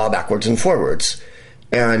knew law backwards and forwards.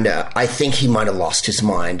 And I think he might have lost his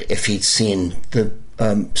mind if he'd seen the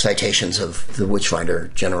citations of the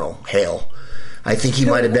witchfinder General Hale. I think he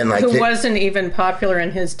might have been like... Who wasn't even popular in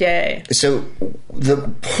his day. So the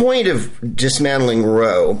point of dismantling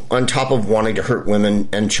Roe, on top of wanting to hurt women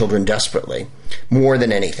and children desperately, more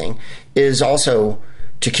than anything, is also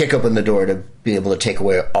to kick open the door to be able to take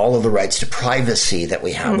away all of the rights to privacy that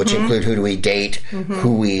we have, which include who do we date,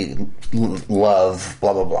 who we love,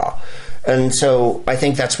 blah, blah, blah. And so I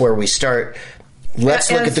think that's where we start.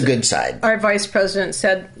 Let's look at the good side. Our vice president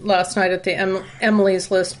said last night at the Emily's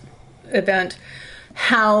List event,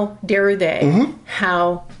 how dare they?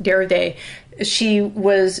 How dare they? She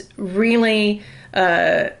was really,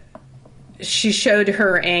 she showed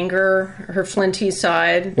her anger, her flinty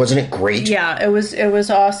side. Wasn't it great? Yeah, it was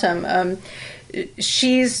awesome.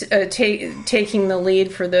 She's taking the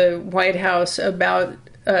lead for the White House about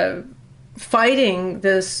fighting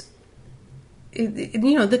this,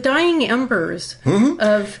 the dying embers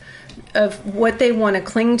of what they want to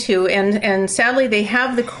cling to, and sadly they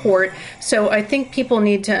have the court. So I think people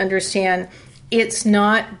need to understand it's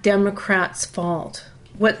not Democrats' fault.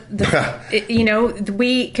 We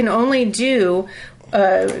can only do.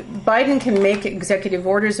 Biden can make executive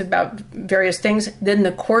orders about various things, then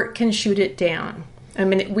the court can shoot it down. I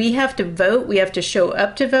mean, we have to vote. We have to show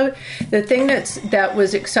up to vote. The thing that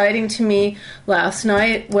was exciting to me last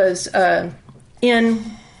night was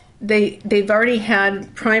they've already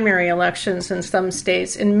had primary elections in some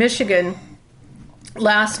states. In Michigan,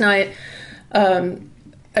 last night,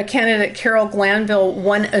 a candidate, Carol Glanville,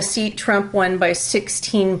 won a seat Trump won by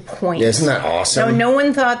 16 points. Isn't that awesome? So no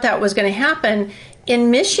one thought that was going to happen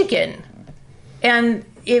in Michigan. And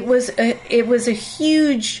it was a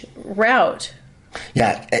huge rout.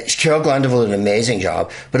 Yeah, Carol Glanville did an amazing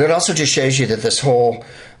job. But it also just shows you that this whole,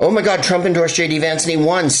 oh my God, Trump endorsed J.D. Vance and he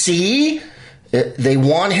won. See? They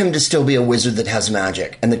want him to still be a wizard that has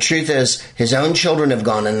magic. And the truth is, his own children have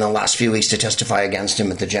gone in the last few weeks to testify against him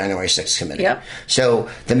at the January 6th committee. Yep. So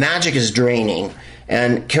the magic is draining.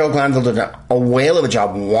 And Carol Glanville did a whale of a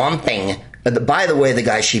job whomping. By the way, the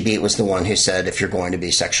guy she beat was the one who said, if you're going to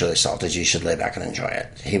be sexually assaulted, you should lay back and enjoy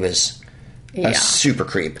it. He was a super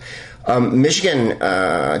creep. Michigan,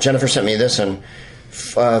 Jennifer sent me this one.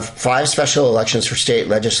 5 special elections for state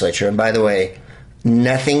legislature. And by the way,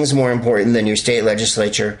 nothing's more important than your state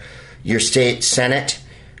legislature, your state senate,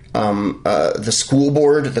 the school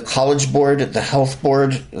board, the college board, the health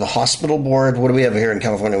board, the hospital board. What do we have here in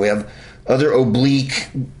California? We have other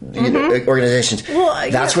oblique organizations.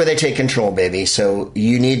 Well, that's where they take control, baby. So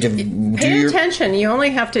you need to pay attention. You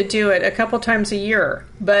only have to do it a couple times a year,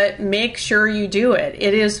 but make sure you do it.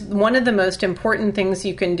 It is one of the most important things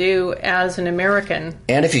you can do as an American.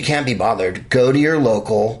 And if you can't be bothered, go to your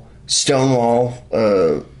local Stonewall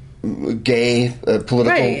gay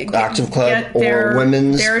political active club or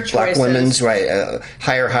women's, black women's,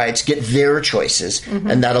 Higher Heights. Get their choices,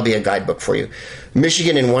 and that'll be a guidebook for you.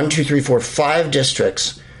 Michigan in 1, 2, 3, 4, 5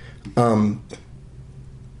 districts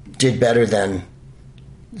did better than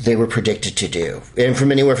they were predicted to do, and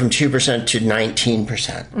from anywhere from 2% to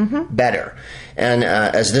 19% better. And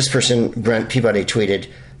as this person, Brent Peabody, tweeted,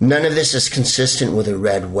 none of this is consistent with a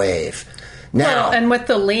red wave. Now, well, and with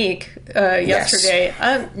the leak yesterday,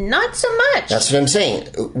 not so much. That's what I'm saying.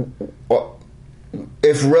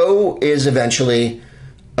 If Roe is eventually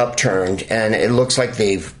upturned, and it looks like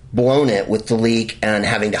they've blown it with the leak and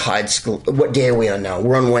having to hide school. What day are we on now?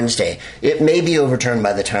 We're on Wednesday. It may be overturned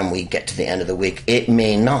by the time we get to the end of the week. It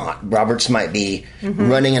may not. Roberts might be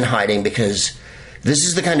running and hiding because this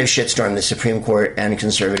is the kind of shitstorm the Supreme Court and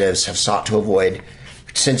conservatives have sought to avoid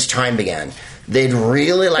since time began. They'd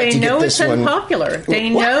really like to get this one. They know it's unpopular. They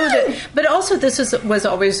know that, but also this was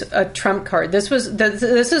always a trump card. This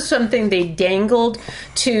is something they dangled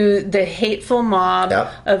to the hateful mob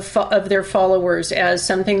of their followers as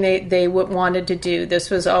something they wanted to do. This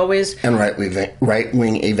was always and right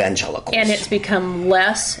wing evangelicals, and it's become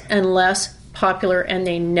less and less popular, and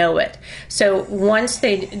they know it. So once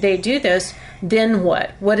they do this, then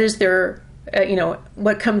what? What is their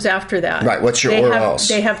what comes after that? Right, what's your or else?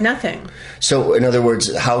 They have nothing. So, in other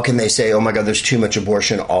words, how can they say, oh my God, there's too much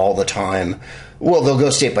abortion all the time? Well, they'll go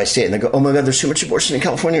state by state and they go, oh my God, there's too much abortion in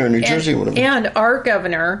California or New Jersey. And our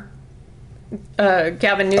governor,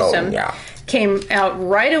 Gavin Newsom, came out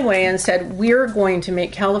right away and said, we're going to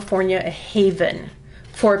make California a haven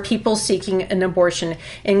for people seeking an abortion,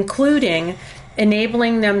 including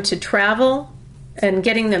enabling them to travel and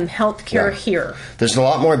getting them health care here. There's a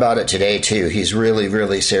lot more about it today, too. He's really,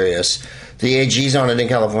 really serious. The AG's on it in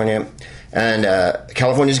California, and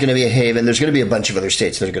California's going to be a haven. There's going to be a bunch of other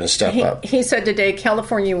states that are going to step up. He said today,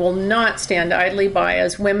 California will not stand idly by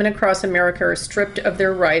as women across America are stripped of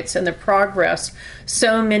their rights and the progress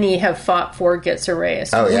so many have fought for gets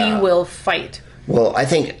erased. Oh, yeah. We will fight. Well, I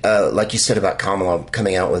think, like you said about Kamala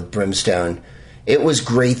coming out with brimstone, it was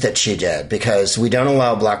great that she did, because we don't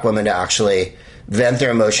allow black women to actually vent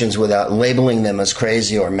their emotions without labeling them as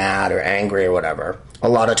crazy or mad or angry or whatever. A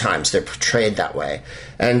lot of times they're portrayed that way.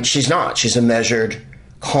 And she's not. She's a measured,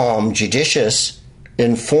 calm, judicious,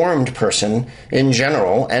 informed person in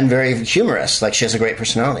general, and very humorous. Like, she has a great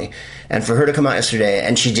personality. And for her to come out yesterday,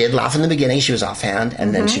 and she did laugh in the beginning, she was offhand,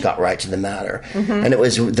 and then she got right to the matter. And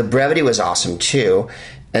the brevity was awesome too.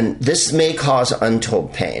 And this may cause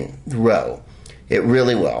untold pain, Roe. It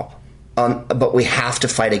really will. But we have to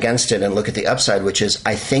fight against it and look at the upside, which is,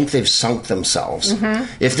 I think they've sunk themselves.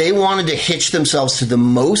 If they wanted to hitch themselves to the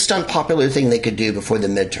most unpopular thing they could do before the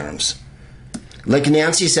midterms, like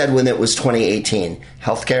Nancy said when it was 2018,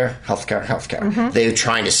 healthcare. They were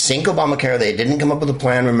trying to sink Obamacare. They didn't come up with a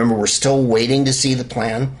plan. Remember, we're still waiting to see the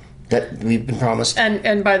plan that we've been promised.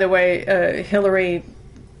 And by the way, Hillary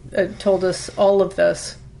told us all of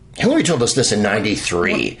this. Hillary told us this in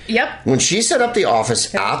 93. When she set up the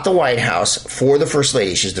office at the White House for the First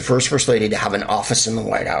Lady, she's the first Lady to have an office in the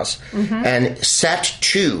White House, and set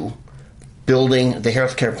to building the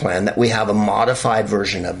health care plan that we have a modified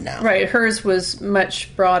version of now. Right, hers was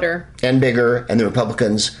much broader. And bigger, and the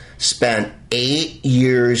Republicans spent 8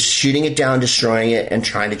 years shooting it down, destroying it, and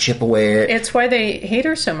trying to chip away at it. It's why they hate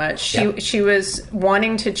her so much. She was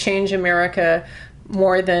wanting to change America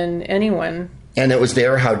more than anyone. And it was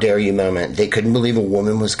their how dare you moment. They couldn't believe a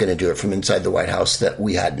woman was going to do it from inside the White House that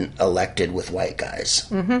we hadn't elected with white guys.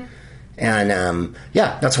 Mm-hmm. And,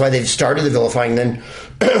 that's why they've started the vilifying, then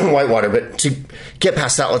whitewater. But to get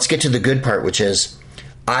past that, let's get to the good part, which is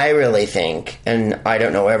I really think, and I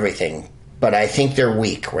don't know everything, but I think they're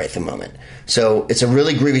weak right at the moment. So it's a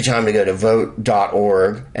really groovy time to go to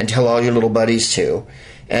vote.org and tell all your little buddies to,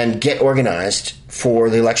 and get organized for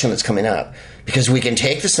the election that's coming up. Because we can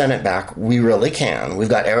take the Senate back. We really can. We've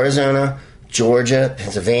got Arizona, Georgia,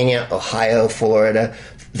 Pennsylvania, Ohio, Florida.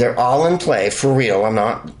 They're all in play for real.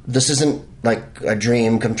 This isn't like a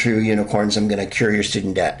dream come true, unicorns, I'm going to cure your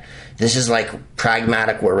student debt. This is like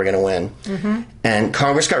pragmatic where we're going to win. Mm-hmm. And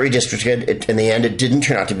Congress got redistricted. In the end, it didn't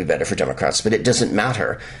turn out to be better for Democrats, but it doesn't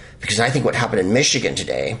matter. Because I think what happened in Michigan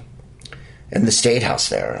today, in the State House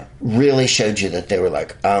there, really showed you that they were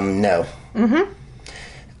like, no. Mm-hmm.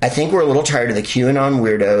 I think we're a little tired of the QAnon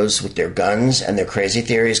weirdos with their guns and their crazy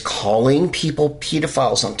theories calling people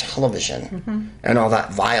pedophiles on television and all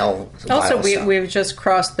that vile Also, stuff. we've just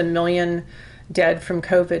crossed the 1 million dead from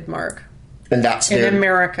COVID mark. And that's in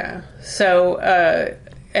America. So,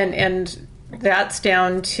 and that's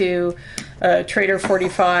down to Trader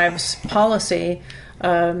 45's policy,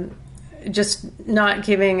 just not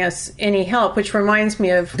giving us any help, which reminds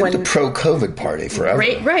me of when the pro-COVID party forever.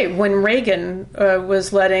 Right, when Reagan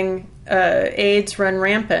was letting AIDS run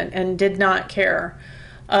rampant and did not care.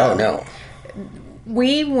 Oh, no.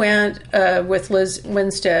 We went with Liz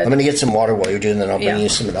Winstead. I'm going to get some water while you're doing that. I'll bring you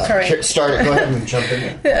some of that. Sorry. Here, start it. Go ahead and jump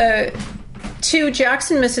in. To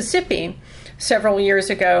Jackson, Mississippi, several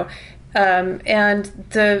years ago, and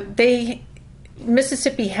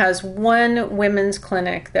Mississippi has one women's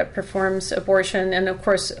clinic that performs abortion and, of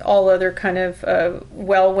course, all other kind of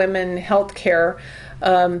women health care.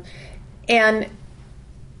 And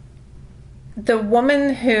the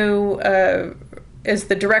woman who is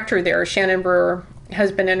the director there, Shannon Brewer,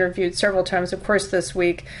 has been interviewed several times, of course, this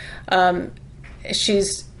week.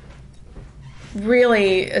 She's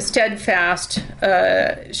really steadfast.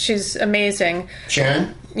 She's amazing.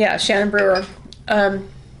 Shannon? Yeah, Shannon Brewer.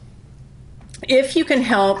 If you can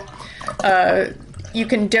help, you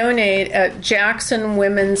can donate at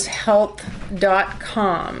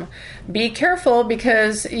jacksonwomenshealth.com. Be careful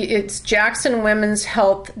because it's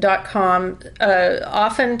jacksonwomenshealth.com.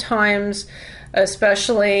 Oftentimes,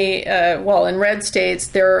 especially, in red states,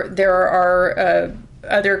 there are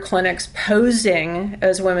other clinics posing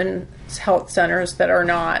as women's health centers that are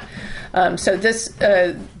not. So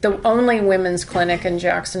the only women's clinic in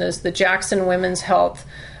Jackson is the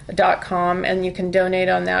jacksonwomenshealth.com, and you can donate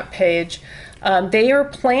on that page. They are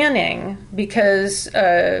planning, because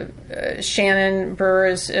Shannon Brewer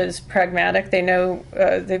is pragmatic, they know,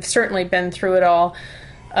 they've certainly been through it all,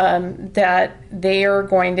 that they are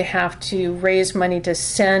going to have to raise money to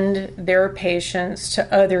send their patients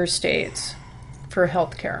to other states for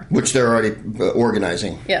health care. Which they're already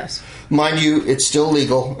organizing. Yes. Mind you, it's still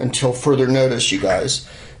legal until further notice, you guys.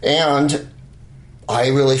 And I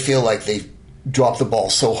really feel like they dropped the ball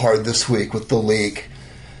so hard this week with the leak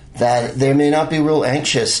that they may not be real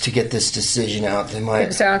anxious to get this decision out. They might.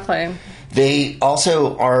 Exactly. They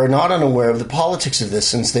also are not unaware of the politics of this,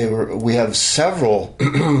 since we have several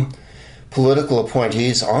political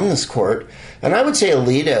appointees on this court. And I would say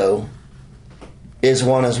Alito is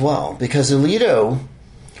one as well, because Alito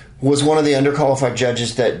was one of the underqualified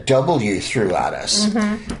judges that W threw at us.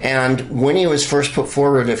 Mm-hmm. And when he was first put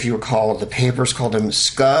forward, if you recall, the papers called him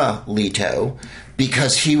Scalito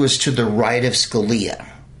because he was to the right of Scalia.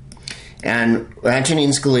 And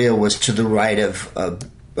Antonin Scalia was to the right of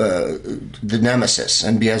the nemesis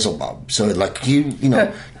and Beelzebub. So like,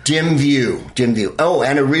 dim view. Oh,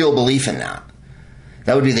 and a real belief in that.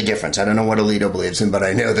 That would be the difference. I don't know what Alito believes in, but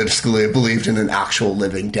I know that Scalia believed in an actual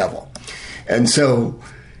living devil. And so...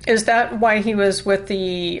 Is that why he was with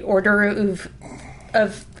the Order of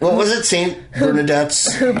what was it? St.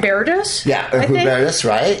 Bernadette's? Hubertus? Yeah, Hubertus,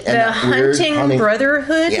 right? And the hunting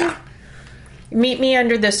Brotherhood? Yeah. Meet me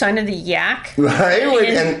under the sign of the Yak. Right.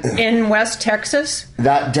 In West Texas.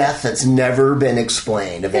 That death that's never been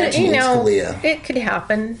explained of Antonin Scalia. It could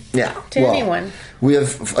happen to anyone. We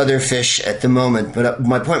have other fish at the moment, but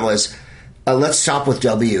my point was, let's stop with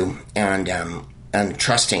W and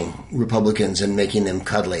trusting Republicans and making them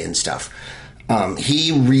cuddly and stuff.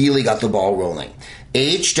 He really got the ball rolling.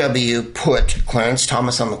 HW put Clarence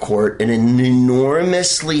Thomas on the court in an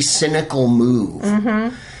enormously cynical move.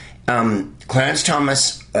 Mm-hmm. Clarence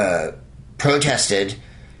Thomas protested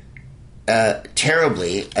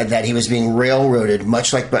terribly that he was being railroaded,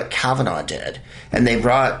 much like Brett Kavanaugh did. And they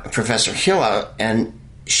brought Professor Hill out, and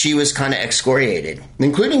she was kind of excoriated,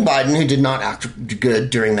 including Biden, who did not act good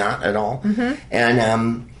during that at all. Mm-hmm.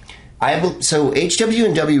 And so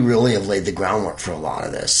HW&W really have laid the groundwork for a lot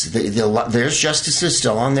of this. There's justices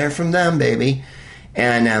still on there from them, baby.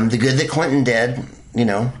 And the good that Clinton did,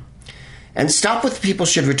 And stop with people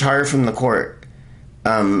should retire from the court.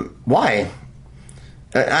 Why?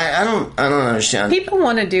 I don't understand. People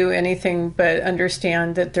want to do anything but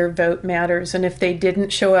understand that their vote matters, and if they didn't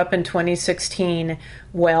show up in 2016,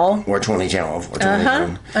 well, or 2012, or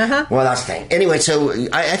 2010, well, that's the thing. Anyway, so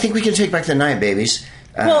I think we can take back the night, babies.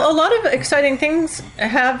 Well, a lot of exciting things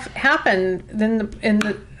have happened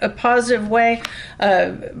in a positive way.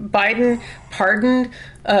 Biden pardoned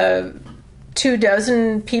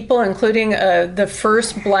 24 people, including the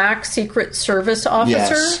first black Secret Service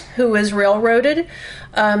officer who was railroaded.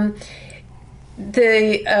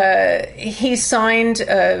 He signed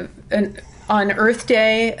on Earth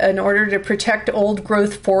Day an order to protect old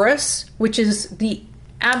growth forests, which is the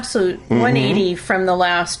absolute 180 from the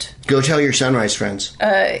last. Go tell your Sunrise friends.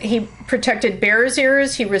 He protected Bears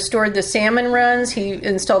Ears. He restored the salmon runs. He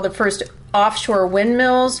installed the first offshore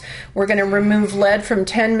windmills. We're going to remove lead from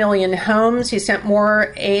 10 million homes. He sent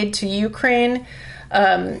more aid to Ukraine.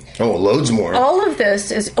 Loads more. All of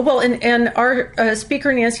this is and our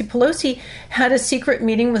Speaker Nancy Pelosi had a secret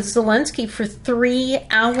meeting with Zelensky for 3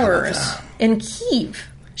 hours in Kyiv.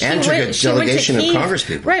 And took a delegation of Congress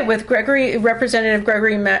people. Right, with Representative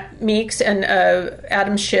Gregory Meeks and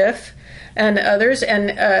Adam Schiff and others.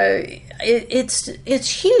 And it's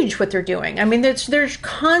huge what they're doing. I mean, there's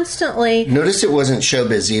constantly... Notice it wasn't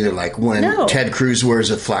showbiz either, like when Ted Cruz wears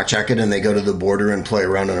a flak jacket and they go to the border and play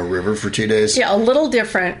around in a river for 2 days. Yeah, a little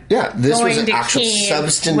different. Yeah, this was an actual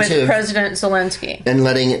substantive... with President Zelensky. And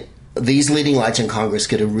letting these leading lights in Congress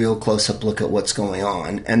get a real close-up look at what's going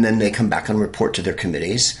on, and then they come back and report to their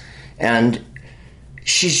committees. And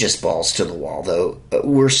she's just balls to the wall, though.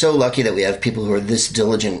 We're so lucky that we have people who are this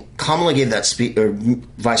diligent. Kamala gave that speech, or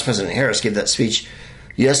Vice President Harris gave that speech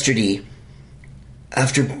yesterday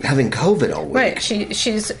after having COVID all week. Right.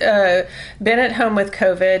 She's been at home with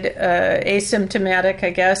COVID, asymptomatic,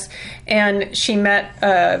 I guess, and she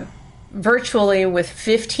met virtually with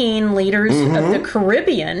 15 leaders of the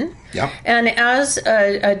Caribbean. Yep. And as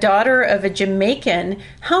a daughter of a Jamaican,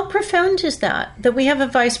 how profound is that? That we have a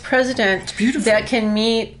vice president that can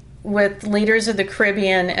meet with leaders of the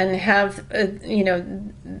Caribbean and have,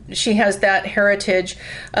 she has that heritage.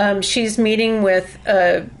 She's meeting with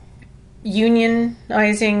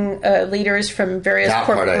unionizing leaders from various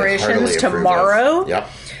corporations tomorrow. Yep.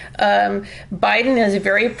 Biden is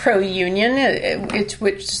very pro-union,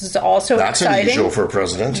 which is also That's exciting. That's unusual for a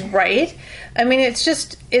president. Right. I mean, it's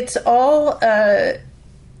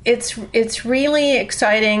really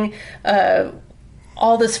exciting,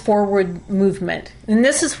 all this forward movement. And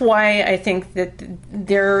this is why I think that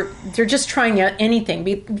they're just trying out anything,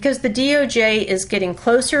 because the DOJ is getting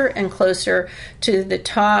closer and closer to the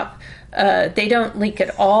top. They don't leak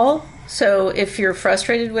at all. So if you're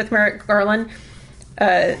frustrated with Merrick Garland,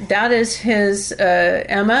 that is his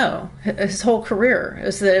MO, his whole career,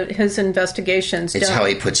 is his investigations. It's how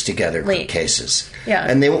he puts together quick cases. Yeah.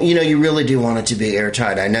 And you really do want it to be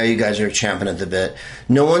airtight. I know you guys are champing at the bit.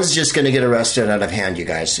 No one's just going to get arrested out of hand, you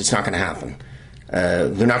guys. It's not going to happen.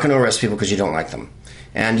 They're not going to arrest people because you don't like them.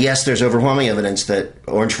 And yes, there's overwhelming evidence that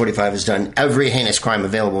Orange 45 has done every heinous crime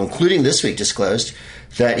available, including this week disclosed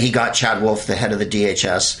that he got Chad Wolf, the head of the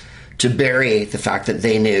DHS, to bury the fact that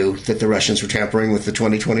they knew that the Russians were tampering with the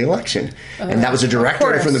 2020 election. And that was a direct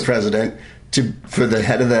order from the president for the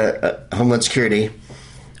head of the Homeland Security.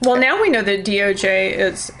 Well, now we know that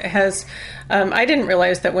DOJ has... I didn't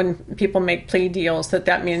realize that when people make plea deals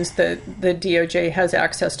that means that the DOJ has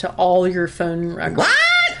access to all your phone records.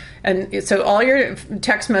 What? And so all your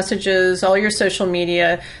text messages, all your social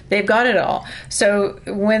media, they've got it all. So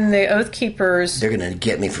when the Oath Keepers... They're going to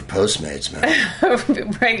get me for Postmates, man.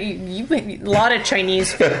 Right. You make a lot of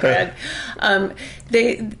Chinese food bread.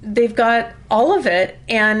 They've got all of it.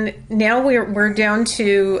 And now we're down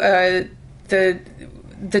to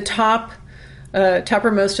the top...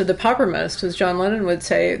 toppermost of the poppermost, as John Lennon would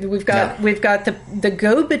say. We've got the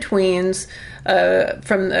go-betweens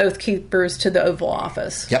from the Oath Keepers to the Oval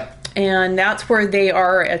Office. Yep. And that's where they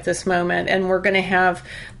are at this moment. And we're going to have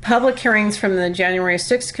public hearings from the January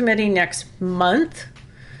 6th committee next month.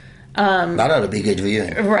 That ought to be good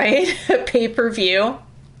viewing. Right? Pay-per-view.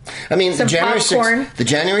 I mean, Some popcorn. The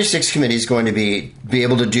January 6th committee is going to be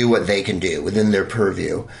able to do what they can do within their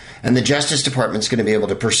purview. And the Justice Department's going to be able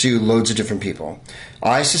to pursue loads of different people.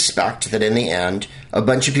 I suspect that in the end, a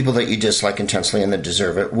bunch of people that you dislike intensely and that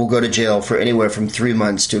deserve it will go to jail for anywhere from 3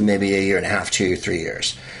 months to maybe a year and a half, 2 or 3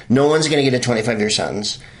 years. No one's going to get a 25-year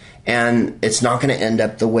sentence. And it's not going to end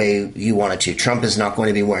up the way you want it to. Trump is not going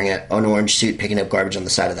to be wearing an orange suit picking up garbage on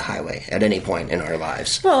the side of the highway at any point in our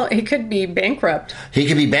lives. Well, he could be bankrupt. He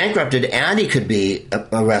could be bankrupted, and he could be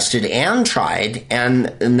arrested and tried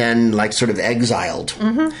and then, like, sort of exiled.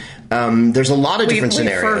 Mm-hmm. There's a lot of different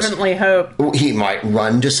scenarios. We fervently hope. He might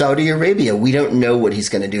run to Saudi Arabia. We don't know what he's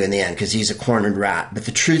going to do in the end because he's a cornered rat. But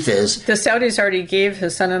the truth is... The Saudis already gave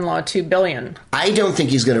his son-in-law $2 billion. I don't think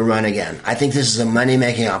he's going to run again. I think this is a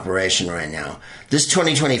money-making operation right now. This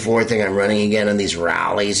 2024 thing, I'm running again on these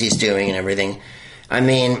rallies he's doing and everything. I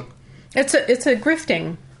mean... It's a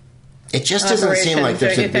grifting. It just doesn't seem like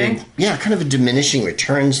there's a big... Yeah, kind of a diminishing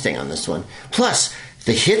returns thing on this one. Plus,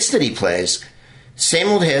 the hits that he plays... Same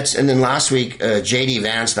old hits, and then last week, J.D.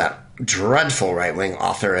 Vance, that dreadful right-wing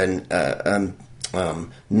author and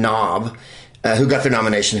knob, who got their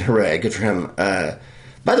nomination, hooray, good for him.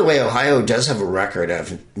 By the way, Ohio does have a record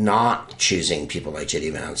of not choosing people like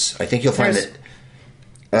J.D. Vance. I think you'll find that...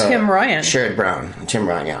 Tim Ryan. Sherrod Brown, and Tim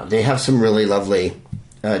Ryan, yeah. They have some really lovely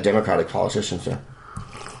Democratic politicians there.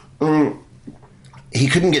 He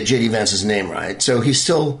couldn't get J.D. Vance's name right, so he's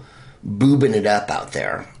still... boobing it up out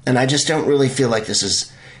there. And I just don't really feel like it's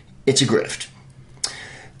a grift.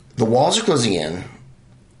 The walls are closing in,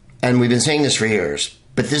 and we've been saying this for years,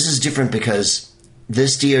 but this is different because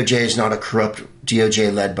this DOJ is not a corrupt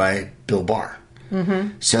DOJ led by Bill Barr.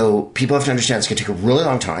 Mm-hmm. So people have to understand it's going to take a really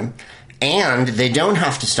long time, and they don't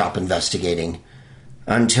have to stop investigating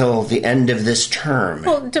until the end of this term.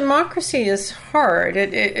 Well, democracy is hard.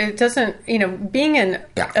 It doesn't, being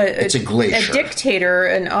it's a glacier. A dictator,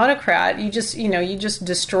 an autocrat, you just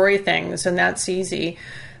destroy things, and that's easy.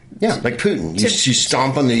 Yeah, like Putin. You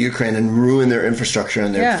stomp on the Ukraine and ruin their infrastructure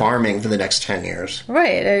and their farming for the next 10 years.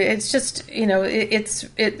 Right. It's just,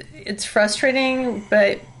 it's frustrating,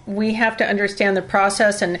 but we have to understand the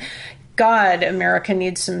process, and God, America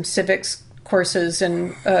needs some civics courses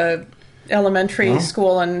and elementary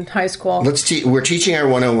school and high school. We're teaching our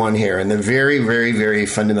 101 here, and the very, very, very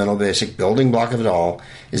fundamental basic building block of it all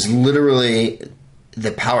is literally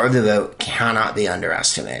the power of the vote cannot be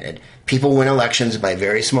underestimated. People win elections by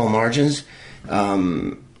very small margins.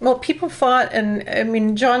 Well, people fought,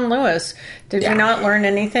 and John Lewis, did we not learn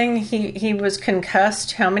anything? He was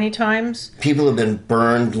concussed how many times? People have been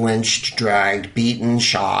burned, lynched, dragged, beaten,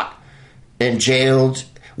 shot, and jailed.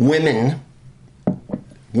 Women,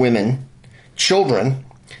 children,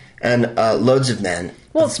 and loads of men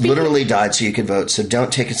literally died so you could vote, so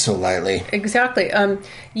don't take it so lightly. Exactly.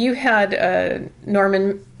 You had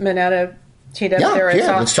Norman Mineta teed up there.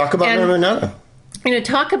 Yeah, let's talk about Norman Mineta.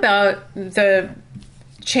 Talk about the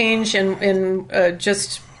change in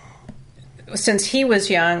just since he was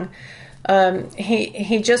young.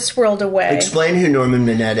 He just swirled away. Explain who Norman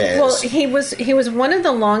Mineta is. Well, he was one of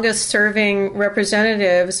the longest serving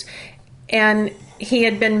representatives, and he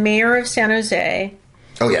had been mayor of San Jose.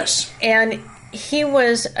 Oh, yes. And he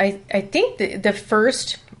was, I think, the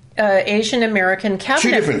first Asian American cabinet.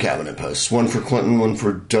 2 different cabinet posts. One for Clinton, one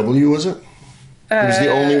for W, was it? He was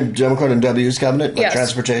the only Democrat in W's cabinet, like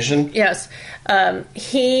transportation? Yes.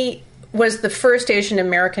 He was the first Asian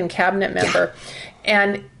American cabinet member. Yeah.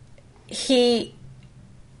 And he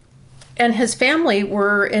and his family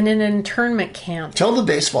were in an internment camp. Tell the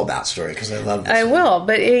baseball bat story, because I love this. I will,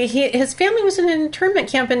 but his family was in an internment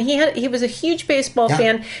camp, and he was a huge baseball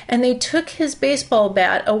fan, and they took his baseball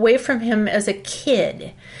bat away from him as a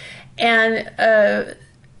kid. And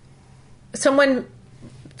someone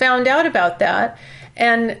found out about that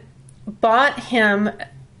and bought him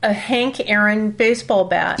a Hank Aaron baseball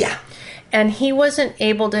bat. Yeah. And he wasn't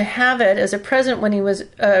able to have it as a present when he was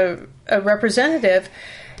a representative.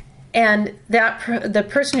 And the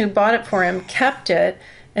person who bought it for him kept it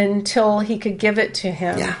until he could give it to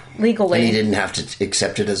him legally. And he didn't have to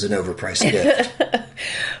accept it as an overpriced gift.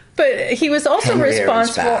 But he was also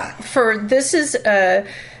responsible for, this is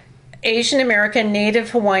Asian American,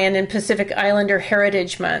 Native Hawaiian, and Pacific Islander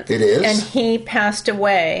Heritage Month. It is. And he passed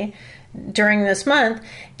away during this month.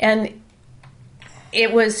 And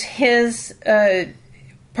it was his,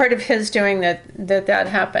 part of his doing that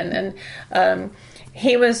happened. And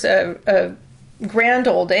he was a grand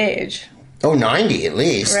old age. Oh, 90 at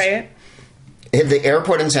least. Right. The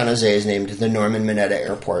airport in San Jose is named the Norman Mineta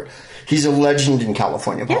Airport. He's a legend in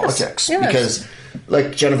California politics. Yes. Because,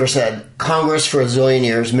 like Jennifer said, Congress for a zillion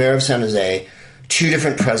years, mayor of San Jose, 2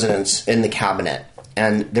 different presidents in the cabinet.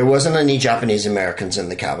 And there wasn't any Japanese Americans in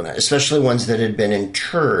the cabinet, especially ones that had been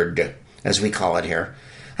interred, as we call it here.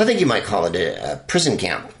 I think you might call it a prison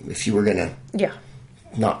camp if you were going to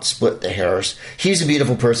not split the hairs. He's a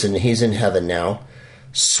beautiful person. He's in heaven now,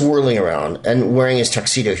 swirling around and wearing his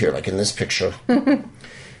tuxedo here, like in this picture.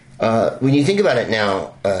 When you think about it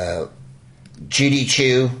now, Judy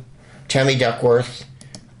Chu, Tammy Duckworth,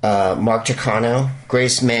 Mark Takano,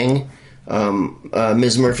 Grace Ming,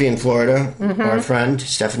 Ms. Murphy in Florida, our friend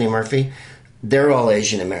Stephanie Murphy, they're all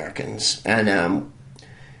Asian Americans. And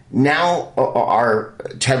now our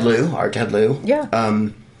Ted Lieu,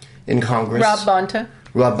 in Congress.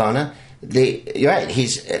 Rob Bonta. You're right.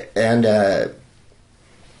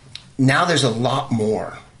 Now there's a lot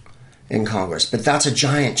more in Congress, but that's a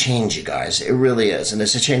giant change, you guys. It really is, and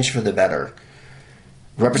it's a change for the better.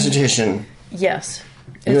 Representation. Yes.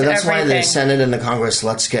 That's why the Senate and the Congress,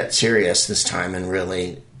 let's get serious this time and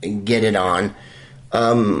really get it on.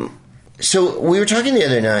 So we were talking the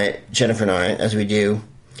other night, Jennifer and I, as we do,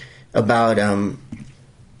 about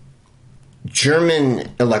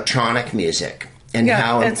German electronic music. And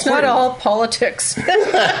how it's not all politics.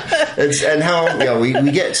 And how we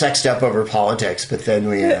get sexed up over politics, but then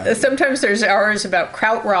we... Sometimes there's hours about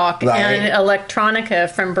krautrock and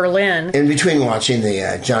electronica from Berlin. In between watching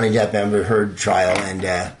the Johnny Depp Amber Heard trial and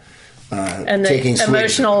taking the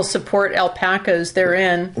emotional support alpacas they're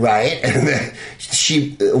in. Right. And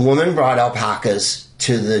a woman brought alpacas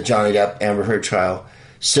to the Johnny Depp Amber Heard trial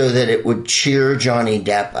so that it would cheer Johnny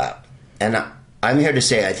Depp up. And I'm here to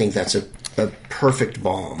say I think that's a perfect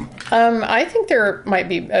balm. I think there might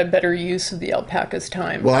be a better use of the alpaca's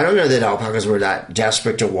time. Well, I don't know that alpacas were that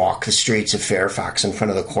desperate to walk the streets of Fairfax in front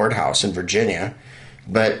of the courthouse in Virginia.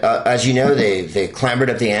 But as you know, they clambered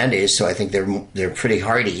up the Andes, so I think they're pretty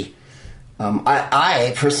hardy.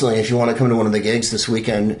 I personally, if you want to come to one of the gigs this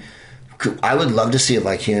weekend, I would love to see a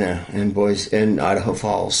vicuna in Idaho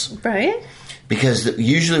Falls. Right. Because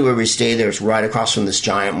usually where we stay there is right across from this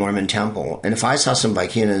giant Mormon temple. And if I saw some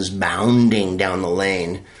vicunas bounding down the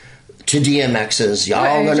lane to DMX's,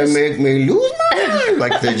 y'all gonna make me lose my mind,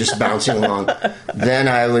 like they're just bouncing along, then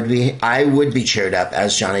I would be cheered up,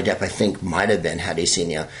 as Johnny Depp I think might have been had he seen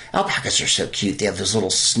you. Alpacas are so cute. They have those little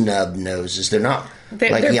snub noses. They're not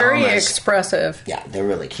they're very expressive. Yeah, they're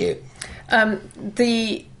really cute.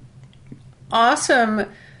 The awesome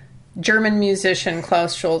German musician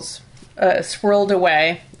Klaus Schulze swirled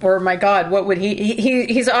away, or my God, what would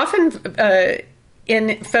he's often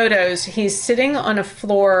in photos, he's sitting on a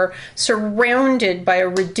floor surrounded by a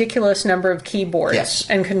ridiculous number of keyboards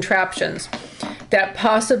and contraptions that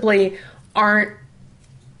possibly aren't,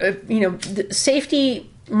 safety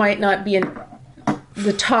might not be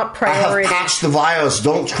the top priority. I have patched the vials,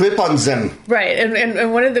 don't trip on them. Right,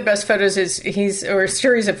 and one of the best photos is a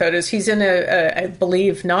series of photos, he's in I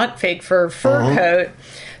believe, not fake fur coat,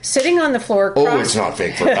 sitting on the floor. It's not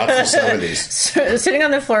fake fur. That's the 70s. Sitting on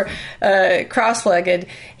the floor, cross-legged.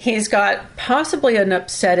 He's got possibly an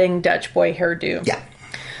upsetting Dutch boy hairdo. Yeah.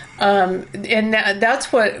 And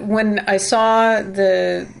that's what, when I saw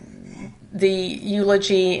the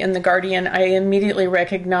eulogy in The Guardian, I immediately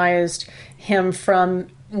recognized him from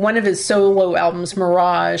one of his solo albums,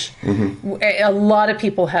 Mirage. Mm-hmm. A lot of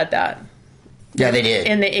people had that. Yeah, they did.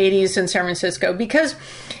 In the 80s in San Francisco, because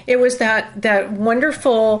it was that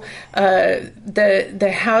wonderful,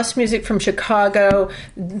 the house music from Chicago,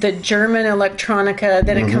 the German electronica,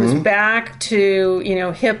 then it comes back to,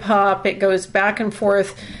 hip hop, it goes back and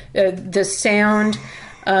forth, the sound.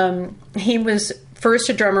 He was first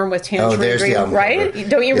a drummer with Tangerine Dream, right? Cover.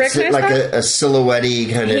 Don't you recognize like that? a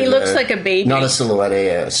silhouette-y kind of... He looks like a baby. Not a silhouette,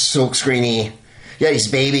 a silkscreen-y... Yeah, he's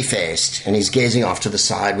baby-faced, and he's gazing off to the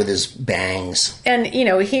side with his bangs. And, he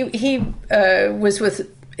was with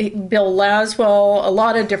Bill Laswell, a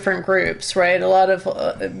lot of different groups, right? A lot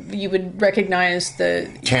of... you would recognize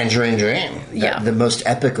the... Tangerine Dream. Yeah. The most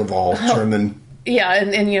epic of all German... Yeah,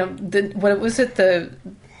 and what was it? The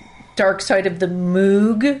Dark Side of the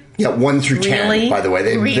Moog? Yeah, 1 through 10, by the way.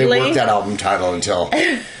 They worked that album title until...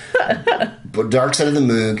 But Dark Side of the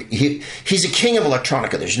Moog, he's a king of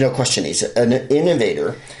electronica. There's no question. He's an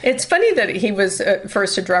innovator. It's funny that he was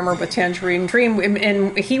first a drummer with Tangerine Dream,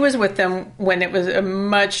 and he was with them when it was a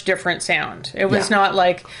much different sound. It was not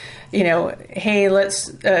like, hey,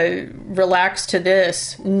 let's relax to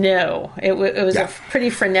this. No, it was a pretty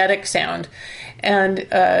frenetic sound. And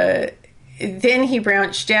then he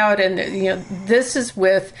branched out, and this is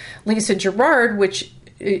with Lisa Gerrard, which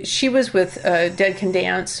she was with Dead Can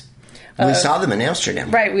Dance. We saw them in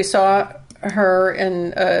Amsterdam. Right, we saw her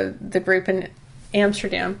and the group in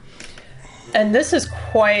Amsterdam. And this is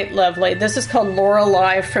quite lovely. This is called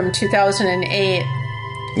Lorelei from 2008.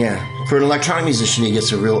 Yeah. For an electronic musician, he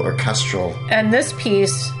gets a real orchestral. And this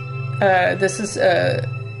piece, this is...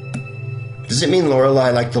 Does it mean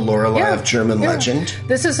Lorelei like the Lorelei of German legend?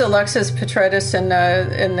 This is Alexis Petridis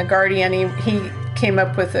in The Guardian. He came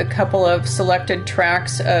up with a couple of selected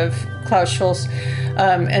tracks of Klaus Schulze,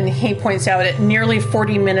 and he points out at nearly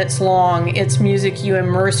 40 minutes long, it's music you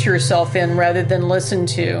immerse yourself in rather than listen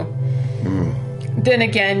to. Then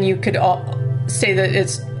again, you could say that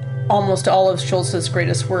it's almost all of Schulze's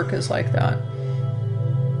greatest work is like that.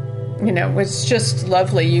 You know, it's just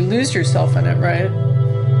lovely. You lose yourself in it, right?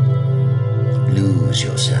 Lose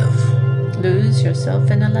yourself. Lose yourself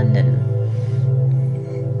in a London.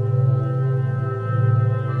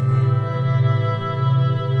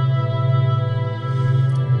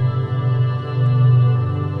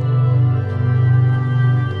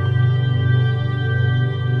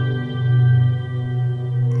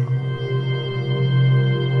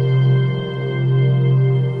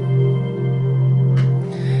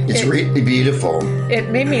 It's really beautiful. It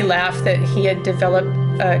made me laugh that he had developed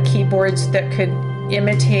keyboards that could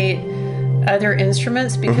imitate other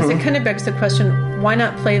instruments, because it kind of begs the question, why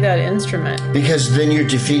not play that instrument? Because then you're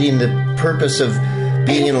defeating the purpose of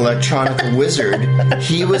being an electronic wizard.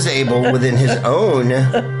 He was able, within his own...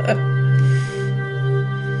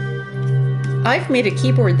 I've made a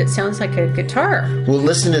keyboard that sounds like a guitar. Well,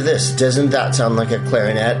 listen to this. Doesn't that sound like a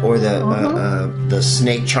clarinet or the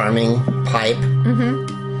snake charming pipe?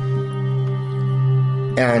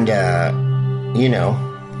 And, you know...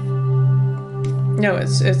 No,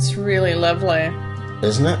 it's really lovely.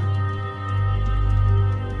 Isn't it?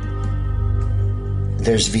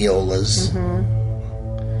 There's violas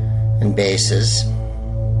and basses.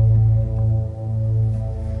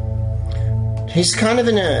 He's kind of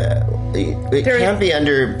in a... It can't be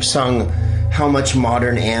undersung how much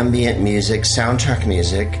modern ambient music, soundtrack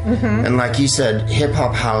music, and like you said,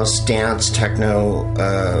 hip-hop, house, dance, techno,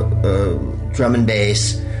 drum and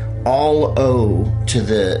bass, all owe to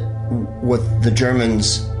what the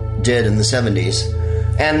Germans did in the 70s.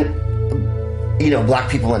 And, you know, black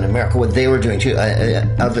people in America, what they were doing too,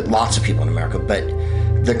 lots of people in America, but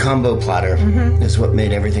the combo platter is what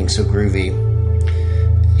made everything so groovy.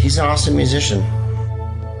 He's an awesome musician.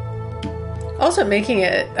 Also making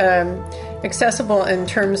it accessible in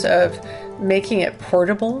terms of making it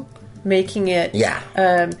portable, making it...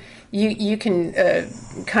 You can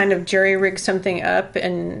kind of jerry-rig something up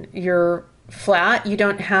in your flat. You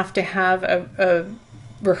don't have to have a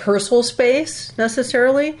rehearsal space,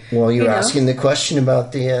 necessarily. Well, you're asking the question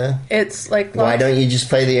about the... it's like... Why don't you just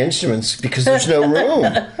play the instruments? Because there's no room.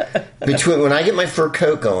 When I get my fur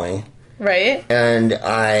coat going... Right. And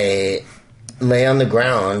I lay on the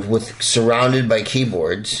ground surrounded by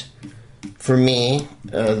keyboards. For me,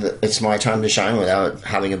 it's my time to shine without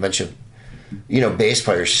having a bunch of, bass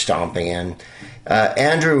players stomping in.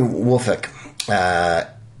 Andrew Wolfick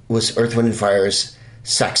was Earth, Wind & Fire's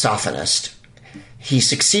saxophonist. He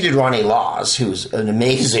succeeded Ronnie Laws, who's an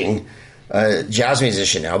amazing jazz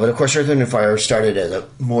musician now. But of course, Earth, Wind & Fire started as a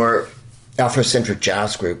more Afrocentric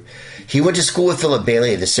jazz group. He went to school with Philip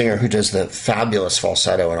Bailey, the singer who does the fabulous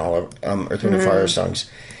falsetto in all of Earth, Wind & Fire songs.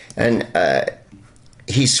 And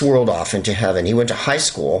he swirled off into heaven. He went to high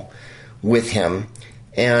school with him,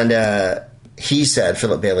 and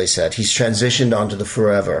Philip Bailey said, he's transitioned onto the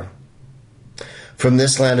forever. From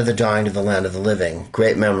this land of the dying to the land of the living.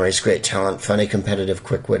 Great memories, great talent, funny, competitive,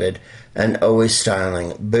 quick-witted, and always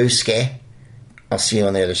styling. Booski, I'll see you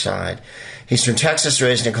on the other side. He's from Texas,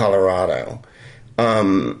 raised in Colorado.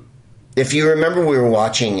 If you remember, we were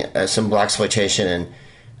watching some blaxploitation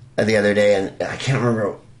the other day, and I can't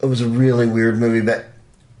remember. It was a really weird movie, but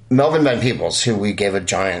Melvin Van Peebles, who we gave a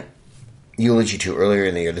giant eulogy to earlier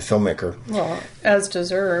in the year, the filmmaker, well, as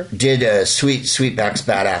deserved, did Sweetback's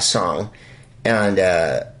Badass Song, and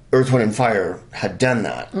Earth, Wind & Fire had done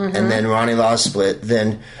that. And then Ronnie Laws split,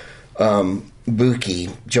 then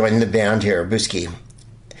Buki joined the band here, Buski.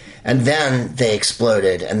 And then they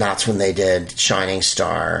exploded, and that's when they did Shining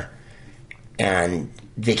Star and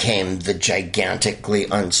became the gigantically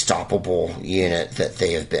unstoppable unit that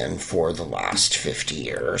they have been for the last 50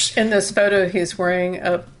 years. In this photo, he's wearing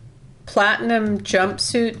a platinum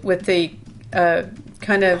jumpsuit with a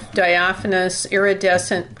kind of diaphanous,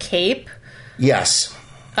 iridescent cape. Yes.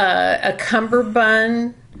 A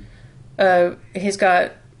cummerbund. He's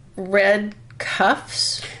got red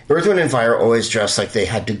cuffs. Earth, Wind & Fire always dressed like they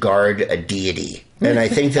had to guard a deity. And I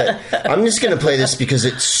think that I'm just going to play this because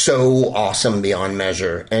it's so awesome beyond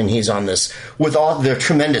measure. And he's on this with all their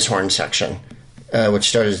tremendous horn section, which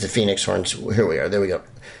started as the Phoenix horns. Here we are. There we go.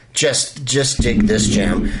 Just dig this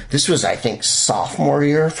jam. This was, I think, sophomore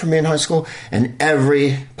year for me in high school, and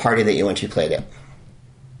every party that you went to played it.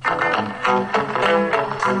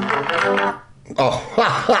 Oh,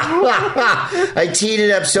 I teed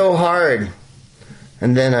it up so hard.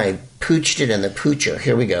 And then I pooched it in the poocher.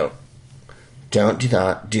 Here we go. Don't do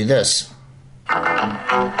that. Do this.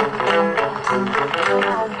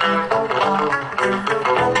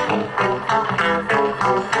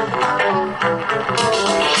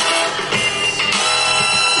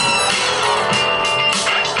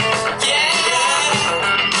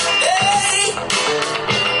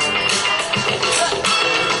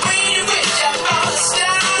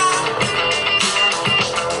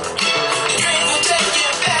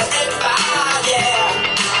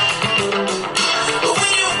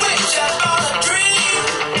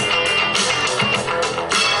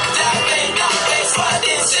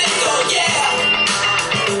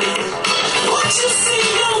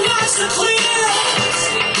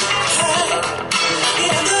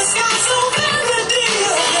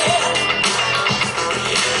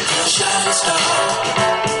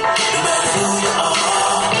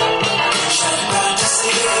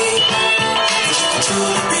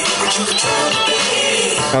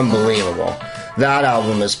 Unbelievable. That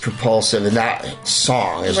album is propulsive, and that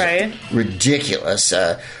song is ridiculous.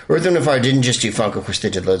 Earth, Wind & Fire didn't just do funk. Of course, they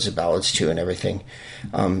did loads of ballads, too, and everything.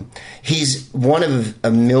 He's one of a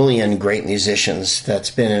million great musicians that's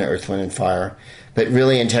been in Earth, Wind & Fire, but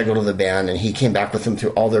really integral to the band, and he came back with them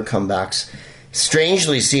through all their comebacks.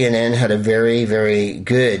 Strangely, CNN had a very, very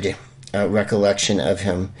good recollection of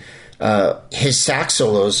him. His sax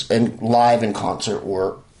solos and live in concert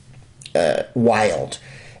were wild.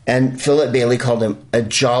 And Philip Bailey called him a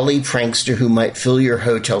jolly prankster who might fill your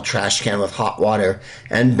hotel trash can with hot water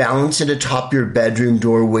and balance it atop your bedroom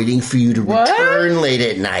door waiting for you to return late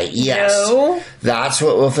at night. Yes. No. That's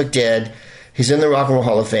what Wolfik did. He's in the Rock and Roll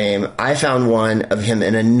Hall of Fame. I found one of him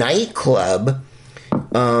in a nightclub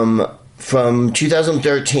from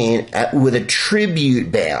 2013 with a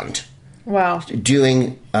tribute band. Wow.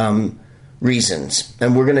 Doing Reasons.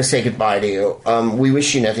 And we're going to say goodbye to you. We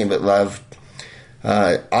wish you nothing but love.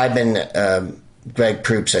 I've been Greg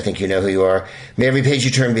Proops. I think you know who you are. May every page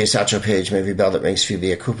you turn be a satchel page. May every bell that rings for you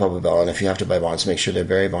be a Kupapa bell. And if you have to buy bonds, make sure they're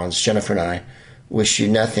Barry bonds. Jennifer and I wish you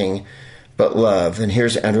nothing but love. And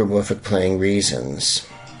here's Andrew Wolfik playing Reasons.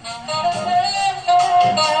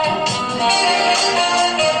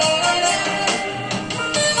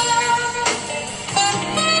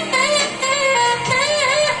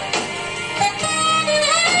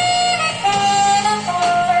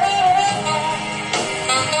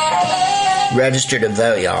 Register to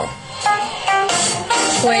vote, y'all.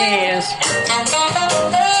 Please.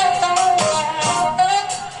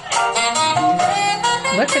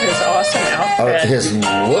 Look at his awesome outfit. Oh, his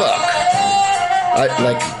look.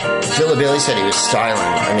 Like Philip Bailey said, he was styling.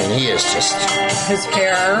 I mean, he is just... His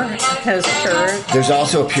hair, his shirt. There's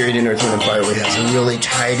also a period in Earth, Wind & Fire where he has a really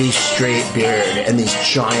tidy, straight beard and these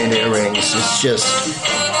giant earrings. It's just...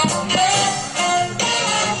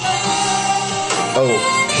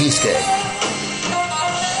 Oh, he's good.